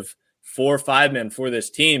effective 4 or 5 man for this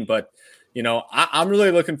team. But, I'm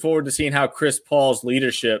really looking forward to seeing how Chris Paul's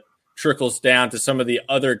leadership trickles down to some of the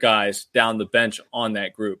other guys down the bench on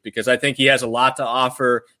that group, because I think he has a lot to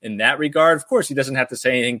offer in that regard. Of course, he doesn't have to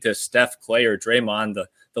say anything to Steph, Klay, or Draymond,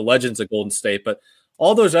 the legends of Golden State, but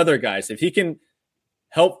all those other guys, if he can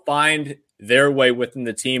help find their way within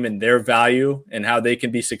the team and their value and how they can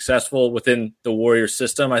be successful within the Warriors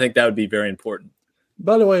system, I think that would be very important.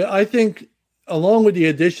 By the way, I think along with the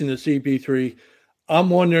addition of CP3, I'm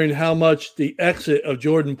wondering how much the exit of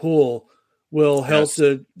Jordan Poole will help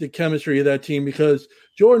the chemistry of that team, because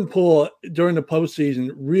Jordan Poole during the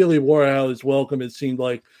postseason really wore out his welcome. It seemed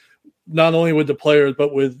like not only with the players,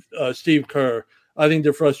 but with Steve Kerr. I think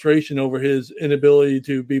the frustration over his inability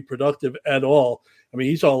to be productive at all. I mean,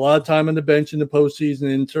 he saw a lot of time on the bench in the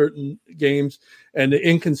postseason in certain games, and the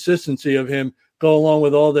inconsistency of him go along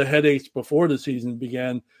with all the headaches before the season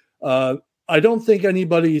began. I don't think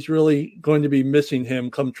anybody's really going to be missing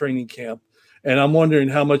him come training camp. And I'm wondering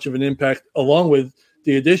how much of an impact, along with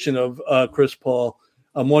the addition of Chris Paul,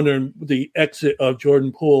 I'm wondering the exit of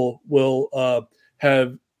Jordan Poole will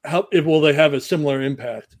have. Will they have a similar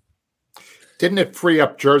impact? Didn't it free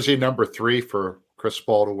up jersey number 3 for Chris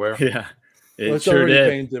Paul to wear? Yeah, it's sure already did.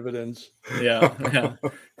 Paying dividends. Yeah.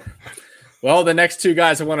 Well, the next two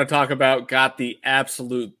guys I want to talk about got the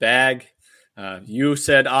absolute bag. You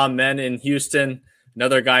said amen in Houston.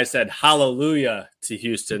 Another guy said hallelujah to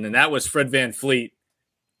Houston, and that was Fred VanVleet.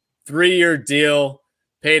 3-year deal,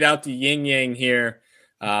 paid out to Yin Yang here.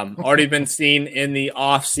 Already been seen in the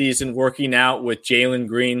offseason working out with Jalen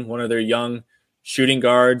Green, one of their young shooting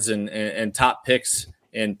guards and top picks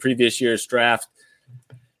in previous year's draft.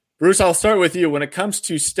 Bruce, I'll start with you. When it comes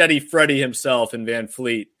to Steady Freddie himself and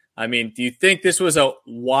VanVleet, I mean, do you think this was a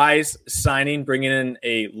wise signing, bringing in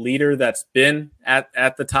a leader that's been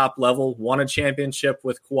at the top level, won a championship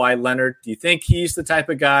with Kawhi Leonard? Do you think he's the type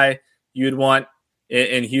of guy you'd want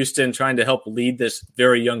in Houston trying to help lead this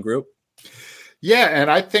very young group? Yeah, and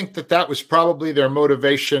I think that was probably their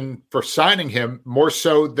motivation for signing him more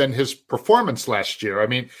so than his performance last year. I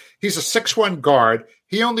mean, he's a 6'1" guard.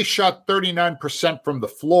 He only shot 39% from the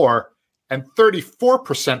floor and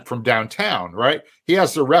 34% from downtown, right? He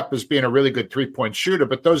has the rep as being a really good three-point shooter,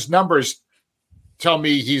 but those numbers tell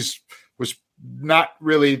me was not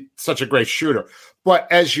really such a great shooter.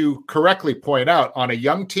 But as you correctly point out, on a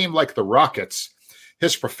young team like the Rockets,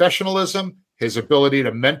 his professionalism, his ability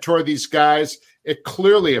to mentor these guys, it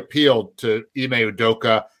clearly appealed to Ime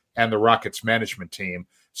Udoka and the Rockets management team.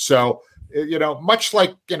 So, much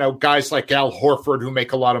like, guys like Al Horford who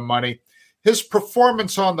make a lot of money, his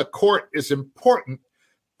performance on the court is important,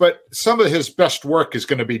 but some of his best work is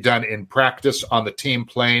going to be done in practice, on the team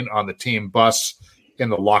plane, on the team bus, in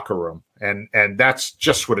the locker room. And that's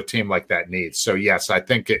just what a team like that needs. So, yes, I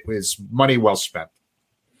think it was money well spent.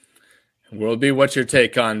 Worldby, what's your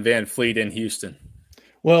take on VanVleet in Houston?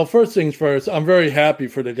 Well, first things first, I'm very happy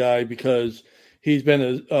for the guy because he's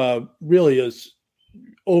been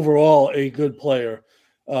overall a good player.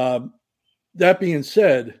 That being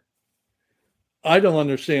said, I don't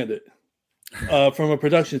understand it from a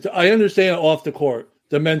production. I understand off the court,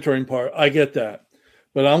 the mentoring part. I get that.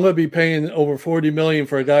 But I'm going to be paying over $40 million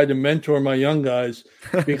for a guy to mentor my young guys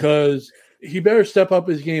because he better step up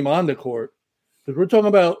his game on the court. Because we're talking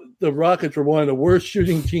about the Rockets were one of the worst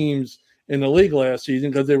shooting teams in the league last season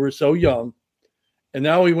because they were so young. And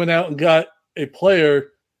now we went out and got a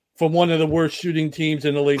player from one of the worst shooting teams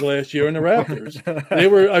in the league last year in the Raptors.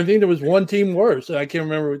 I think there was one team worse. I can't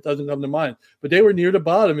remember. It doesn't come to mind. But they were near the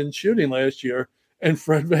bottom in shooting last year. And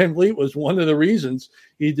Fred VanVleet was one of the reasons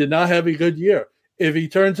he did not have a good year. If he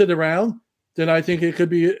turns it around, then I think it could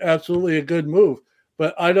be absolutely a good move.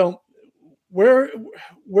 But I don't – where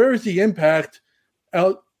is the impact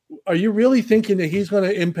out? Are you really thinking that he's going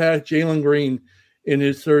to impact Jalen Green in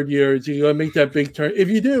his third year? Is he going to make that big turn? If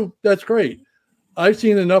you do, that's great. I've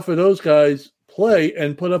seen enough of those guys play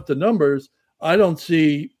and put up the numbers. I don't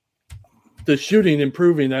see the shooting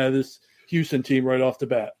improving out of this Houston team right off the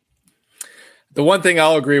bat. The one thing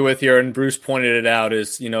I'll agree with here, and Bruce pointed it out,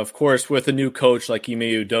 is, of course, with a new coach like Ime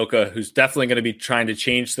Udoka, who's definitely going to be trying to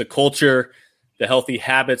change the culture, the healthy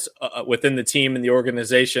habits within the team and the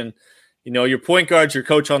organization. Your point guard's your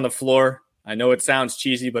coach on the floor. I know it sounds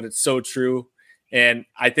cheesy, but it's so true. And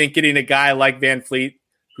I think getting a guy like VanVleet,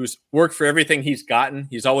 who's worked for everything he's gotten,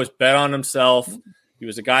 he's always bet on himself. He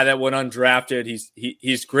was a guy that went undrafted.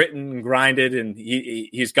 He's gritted and grinded, and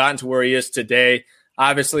he's gotten to where he is today.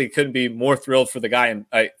 Obviously, couldn't be more thrilled for the guy and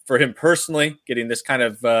for him personally, getting this kind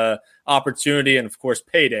of opportunity and, of course,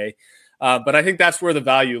 payday. But I think that's where the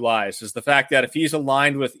value lies, is the fact that if he's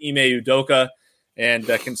aligned with Ime Udoka and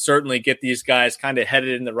can certainly get these guys kind of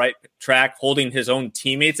headed in the right track, holding his own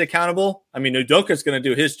teammates accountable. I mean, Udoka's going to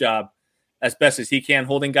do his job as best as he can,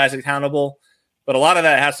 holding guys accountable. But a lot of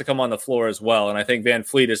that has to come on the floor as well. And I think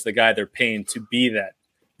VanVleet is the guy they're paying to be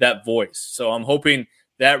that voice. So I'm hoping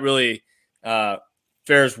that really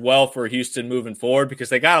fares well for Houston moving forward, because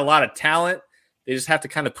they got a lot of talent. They just have to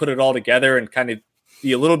kind of put it all together and kind of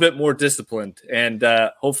be a little bit more disciplined. And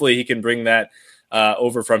hopefully he can bring that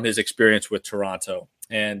over from his experience with Toronto.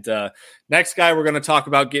 And next guy we're going to talk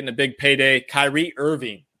about getting a big payday, Kyrie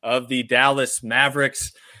Irving of the Dallas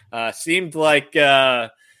Mavericks. Seemed like they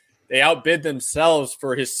outbid themselves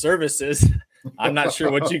for his services I'm not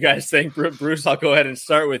sure what you guys think. Bruce, I'll go ahead and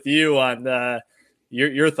start with you on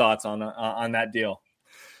your thoughts on that deal.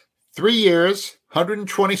 3 years,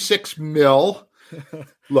 126 mil.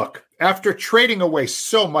 Look, after trading away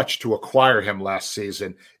so much to acquire him last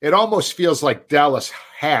season, it almost feels like Dallas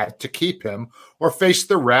had to keep him or face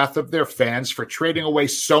the wrath of their fans for trading away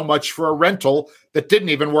so much for a rental that didn't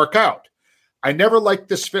even work out. I never liked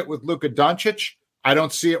this fit with Luka Doncic. I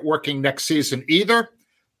don't see it working next season either,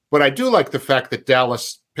 but I do like the fact that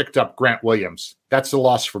Dallas picked up Grant Williams. That's a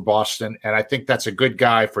loss for Boston, and I think that's a good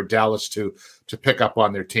guy for Dallas to pick up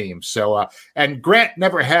on their team. So, and Grant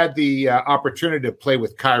never had the opportunity to play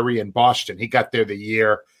with Kyrie in Boston. He got there the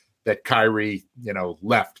year that Kyrie,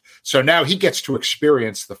 left. So now he gets to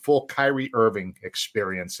experience the full Kyrie Irving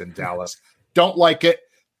experience in Dallas. Don't like it,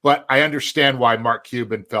 but I understand why Mark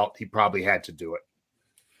Cuban felt he probably had to do it.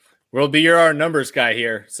 World B, you're our numbers guy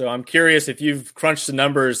here. So I'm curious if you've crunched the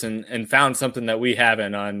numbers and found something that we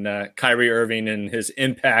haven't on Kyrie Irving and his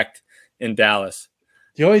impact in Dallas.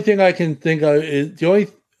 The only thing I can think of is the only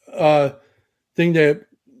thing that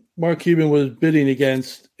Mark Cuban was bidding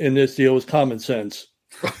against in this deal was common sense.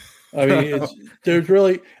 I mean,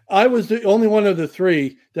 I was the only one of the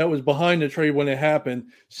three that was behind the trade when it happened,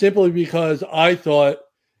 simply because I thought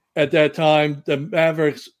at that time the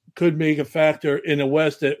Mavericks could make a factor in the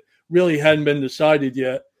West that really hadn't been decided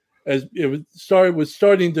yet, as it was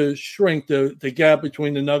starting to shrink the gap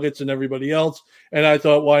between the Nuggets and everybody else. And I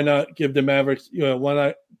thought, why not give the Mavericks, why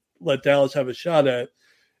not let Dallas have a shot at it?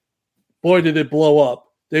 Boy, did it blow up.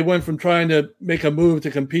 They went from trying to make a move to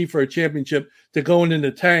compete for a championship to going in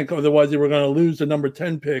the tank. Otherwise, they were going to lose the number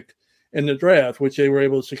 10 pick in the draft, which they were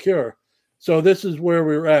able to secure. So this is where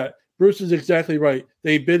we're at. Bruce is exactly right.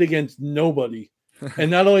 They bid against nobody.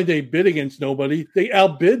 And not only they bid against nobody, they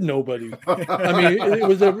outbid nobody. I mean, it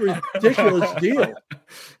was a ridiculous deal.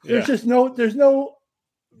 There's no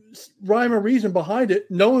rhyme or reason behind it,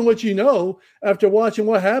 knowing what you know after watching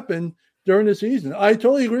what happened during the season. I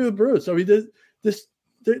totally agree with Bruce. I mean, this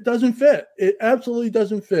doesn't fit. It absolutely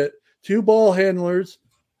doesn't fit. Two ball handlers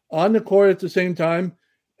on the court at the same time.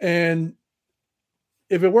 And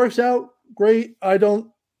if it works out, great. I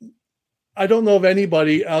don't know of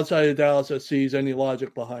anybody outside of Dallas that sees any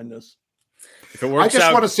logic behind this. I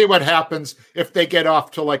just want to see what happens if they get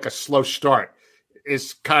off to like a slow start.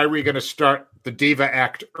 Is Kyrie going to start the diva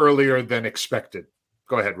act earlier than expected?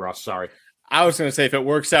 Go ahead, Ross. Sorry. I was going to say if it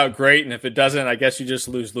works out, great, and if it doesn't, I guess you just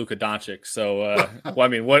lose Luka Doncic. So,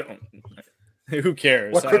 who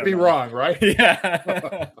cares? What could be wrong, right?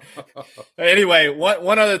 Yeah. Anyway,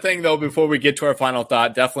 one other thing, though, before we get to our final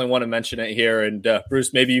thought, definitely want to mention it here. And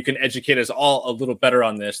Bruce, maybe you can educate us all a little better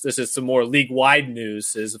on this. This is some more league-wide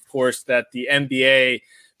news, is, of course, that the NBA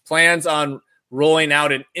plans on rolling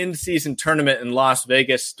out an in-season tournament in Las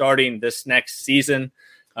Vegas starting this next season.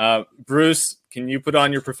 Bruce, can you put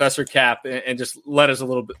on your professor cap and just let us know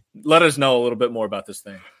a little bit more about this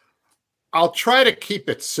thing? I'll try to keep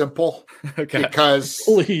it simple. Okay. Because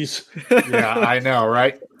please. Yeah, I know,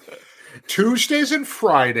 right? Tuesdays and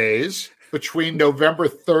Fridays between November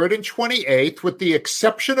 3rd and 28th, with the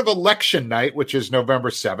exception of election night, which is November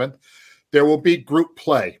 7th, there will be group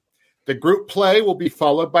play. The group play will be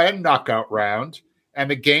followed by a knockout round, and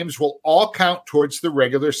the games will all count towards the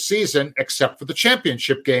regular season, except for the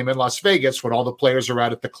championship game in Las Vegas when all the players are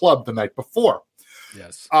out at the club the night before.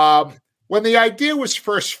 Yes. When the idea was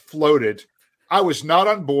first floated, I was not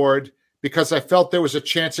on board because I felt there was a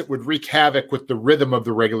chance it would wreak havoc with the rhythm of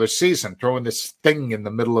the regular season, throwing this thing in the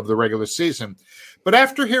middle of the regular season. But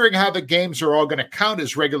after hearing how the games are all going to count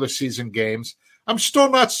as regular season games, I'm still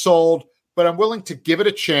not sold, but I'm willing to give it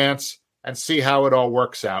a chance and see how it all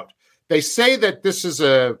works out. They say that this is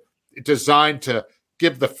designed to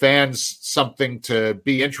give the fans something to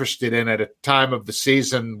be interested in at a time of the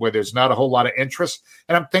season where there's not a whole lot of interest.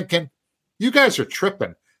 And I'm thinking, you guys are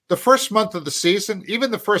tripping. The first month of the season, even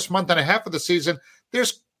the first month and a half of the season,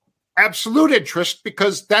 there's absolute interest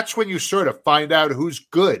because that's when you sort of find out who's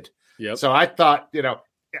good. Yep. So I thought,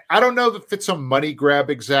 I don't know if it's a money grab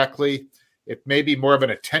exactly. It may be more of an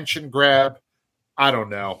attention grab. I don't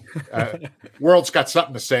know. World's got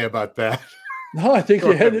something to say about that. No, I think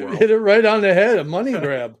you hit it right on the head. A money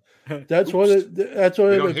grab. That's what it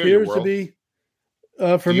appears to be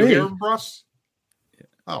for me. Do you hear him, Russ?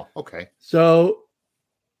 Oh, okay. So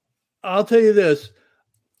I'll tell you this.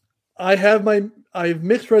 I have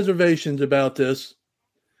mixed reservations about this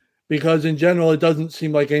because in general, it doesn't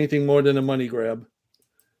seem like anything more than a money grab.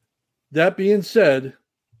 That being said,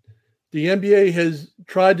 the NBA has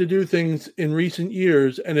tried to do things in recent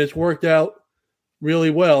years and it's worked out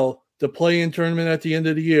really well the play-in tournament at the end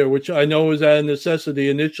of the year, which I know was a necessity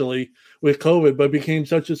initially with COVID, but became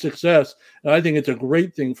such a success. And I think it's a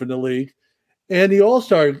great thing for the league. And the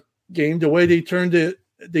All-Star game, the way they turned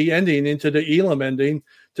the ending into the Elam ending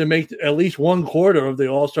to make at least one quarter of the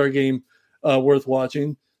All-Star game worth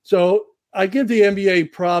watching. So I give the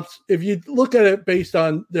NBA props. If you look at it based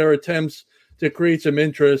on their attempts to create some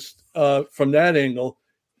interest from that angle,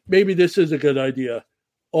 maybe this is a good idea.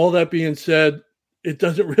 All that being said, it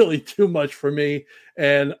doesn't really do much for me.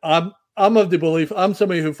 And I'm of the belief, I'm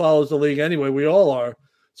somebody who follows the league anyway. We all are.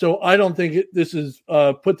 So I don't think this is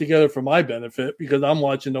put together for my benefit because I'm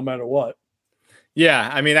watching no matter what. Yeah,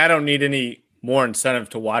 I mean, I don't need any more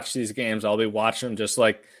incentive to watch these games. I'll be watching them just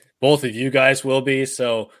like both of you guys will be.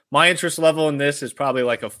 So my interest level in this is probably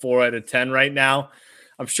like a 4 out of 10 right now.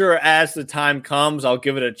 I'm sure as the time comes, I'll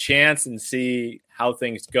give it a chance and see how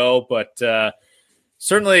things go. But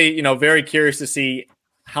certainly, very curious to see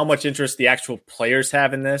how much interest the actual players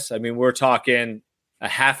have in this. I mean, we're talking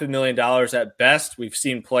 $500,000 at best. We've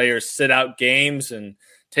seen players sit out games and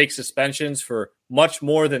take suspensions for much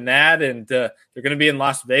more than that. And they're going to be in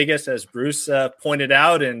Las Vegas, as Bruce pointed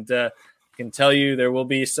out. And I can tell you there will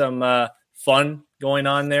be some fun going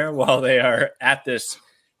on there while they are at this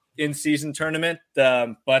in-season tournament.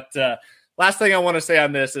 But last thing I want to say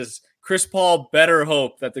on this is Chris Paul better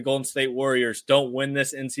hope that the Golden State Warriors don't win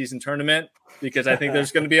this in-season tournament, because I think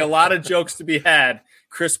there's going to be a lot of jokes to be had.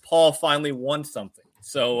 Chris Paul finally won something.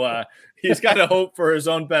 So he's got to hope for his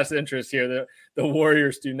own best interest here. The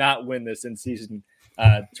Warriors do not win this in-season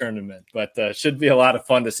tournament, but should be a lot of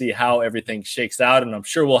fun to see how everything shakes out. And I'm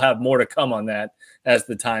sure we'll have more to come on that as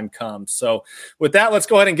the time comes. So with that, let's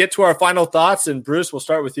go ahead and get to our final thoughts. And Bruce, we'll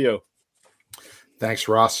start with you. Thanks,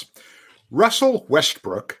 Ross. Russell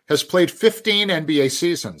Westbrook has played 15 NBA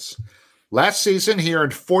seasons. Last season, he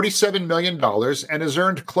earned $47 million and has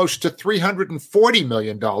earned close to $340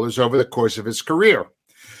 million over the course of his career.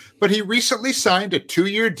 But he recently signed a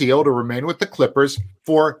 2-year deal to remain with the Clippers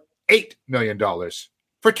for $8 million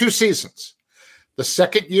for 2 seasons. The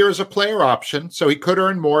second year is a player option, so he could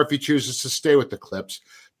earn more if he chooses to stay with the Clips.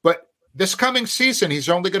 But this coming season, he's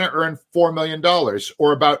only going to earn $4 million,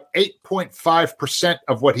 or about 8.5%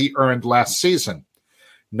 of what he earned last season.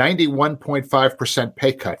 91.5%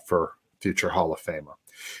 pay cut for future Hall of Famer.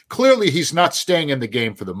 Clearly, he's not staying in the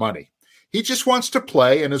game for the money. He just wants to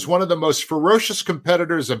play and is one of the most ferocious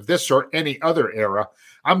competitors of this or any other era.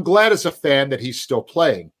 I'm glad as a fan that he's still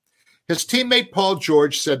playing. His teammate Paul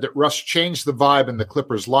George said that Russ changed the vibe in the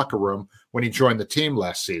Clippers locker room when he joined the team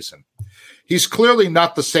last season. He's clearly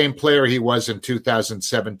not the same player he was in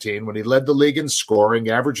 2017 when he led the league in scoring,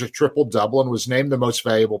 averaged a triple-double, and was named the most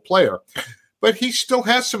valuable player. But he still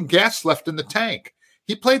has some gas left in the tank.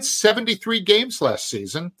 He played 73 games last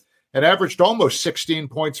season and averaged almost 16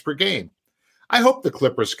 points per game. I hope the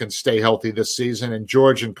Clippers can stay healthy this season and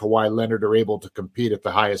George and Kawhi Leonard are able to compete at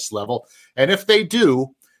the highest level. And if they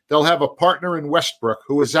do, they'll have a partner in Westbrook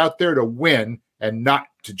who is out there to win and not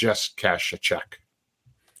to just cash a check.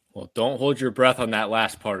 Well, don't hold your breath on that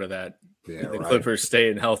last part of that. Yeah, the right. Clippers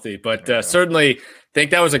staying healthy. But certainly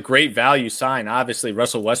think that was a great value sign. Obviously,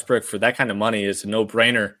 Russell Westbrook for that kind of money is a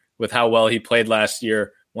no-brainer with how well he played last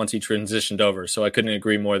year once he transitioned over. So I couldn't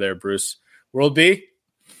agree more there, Bruce. World B?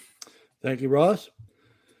 Thank you, Ross.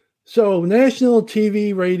 So national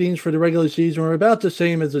TV ratings for the regular season were about the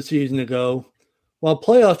same as a season ago, while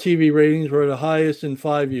playoff TV ratings were the highest in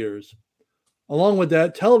 5 years. Along with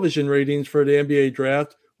that, television ratings for the NBA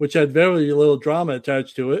draft, which had very little drama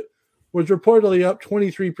attached to it, was reportedly up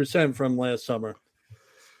 23% from last summer.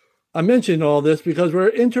 I mention all this because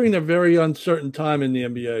we're entering a very uncertain time in the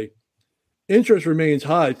NBA. Interest remains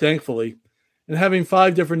high, thankfully, and having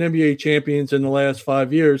 5 different NBA champions in the last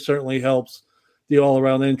 5 years certainly helps the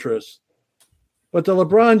all-around interest. But the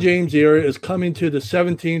LeBron James era is coming to the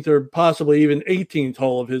 17th or possibly even 18th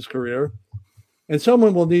hole of his career, and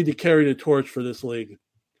someone will need to carry the torch for this league.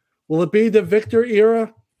 Will it be the Victor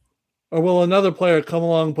era, or will another player come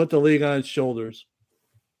along and put the league on its shoulders?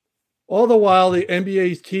 All the while, the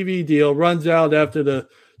NBA's TV deal runs out after the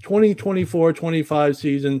 2024-25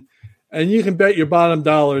 season, and you can bet your bottom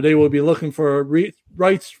dollar they will be looking for a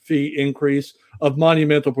rights fee increase of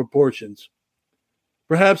monumental proportions.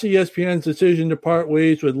 Perhaps ESPN's decision to part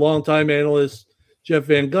ways with longtime analyst Jeff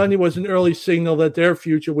Van Gundy was an early signal that their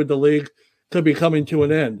future with the league could be coming to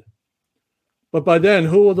an end. But by then,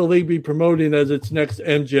 who will the league be promoting as its next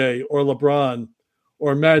MJ or LeBron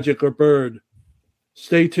or Magic or Bird?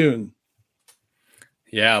 Stay tuned.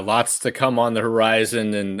 Yeah, lots to come on the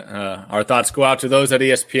horizon, and our thoughts go out to those at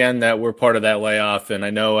ESPN that were part of that layoff. And I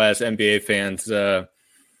know as NBA fans, that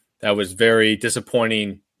was very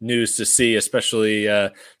disappointing news to see, especially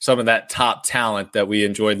some of that top talent that we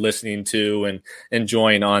enjoyed listening to and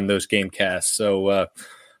enjoying on those game casts. So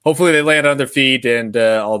hopefully they land on their feet, and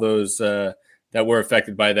all those that were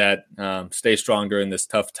affected by that stay strong during this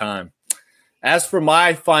tough time. As for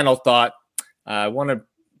my final thought, I want to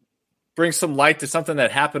bring some light to something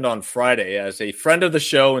that happened on Friday, as a friend of the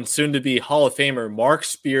show and soon-to-be Hall of Famer Mark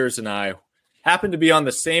Spears and I happened to be on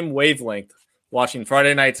the same wavelength watching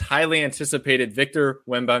Friday night's highly anticipated Victor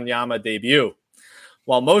Wembanyama debut.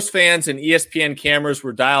 While most fans and ESPN cameras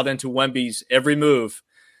were dialed into Wemby's every move,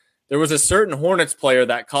 there was a certain Hornets player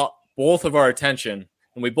that caught both of our attention,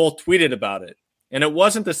 and we both tweeted about it. And it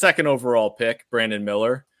wasn't the second overall pick, Brandon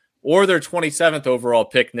Miller, or their 27th overall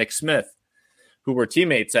pick, Nick Smith, who were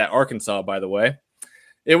teammates at Arkansas, by the way.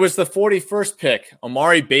 It was the 41st pick,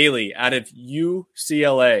 Amari Bailey, out of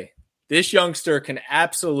UCLA. This youngster can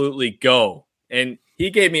absolutely go, and he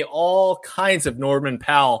gave me all kinds of Norman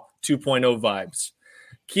Powell 2.0 vibes.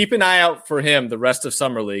 Keep an eye out for him the rest of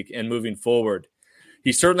Summer League and moving forward.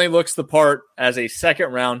 He certainly looks the part as a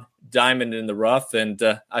second-round diamond in the rough, and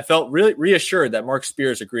I felt really reassured that Mark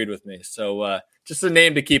Spears agreed with me. So just a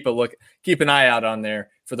name to keep an eye out on there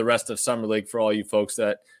for the rest of Summer League for all you folks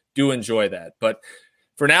that do enjoy that. But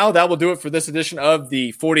for now, that will do it for this edition of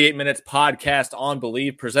the 48 Minutes Podcast on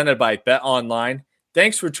Believe, presented by Bet Online.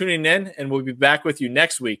 Thanks for tuning in, and we'll be back with you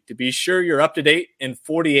next week to be sure you're up to date in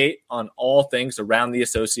 48 on all things around the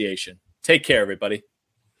association. Take care, everybody.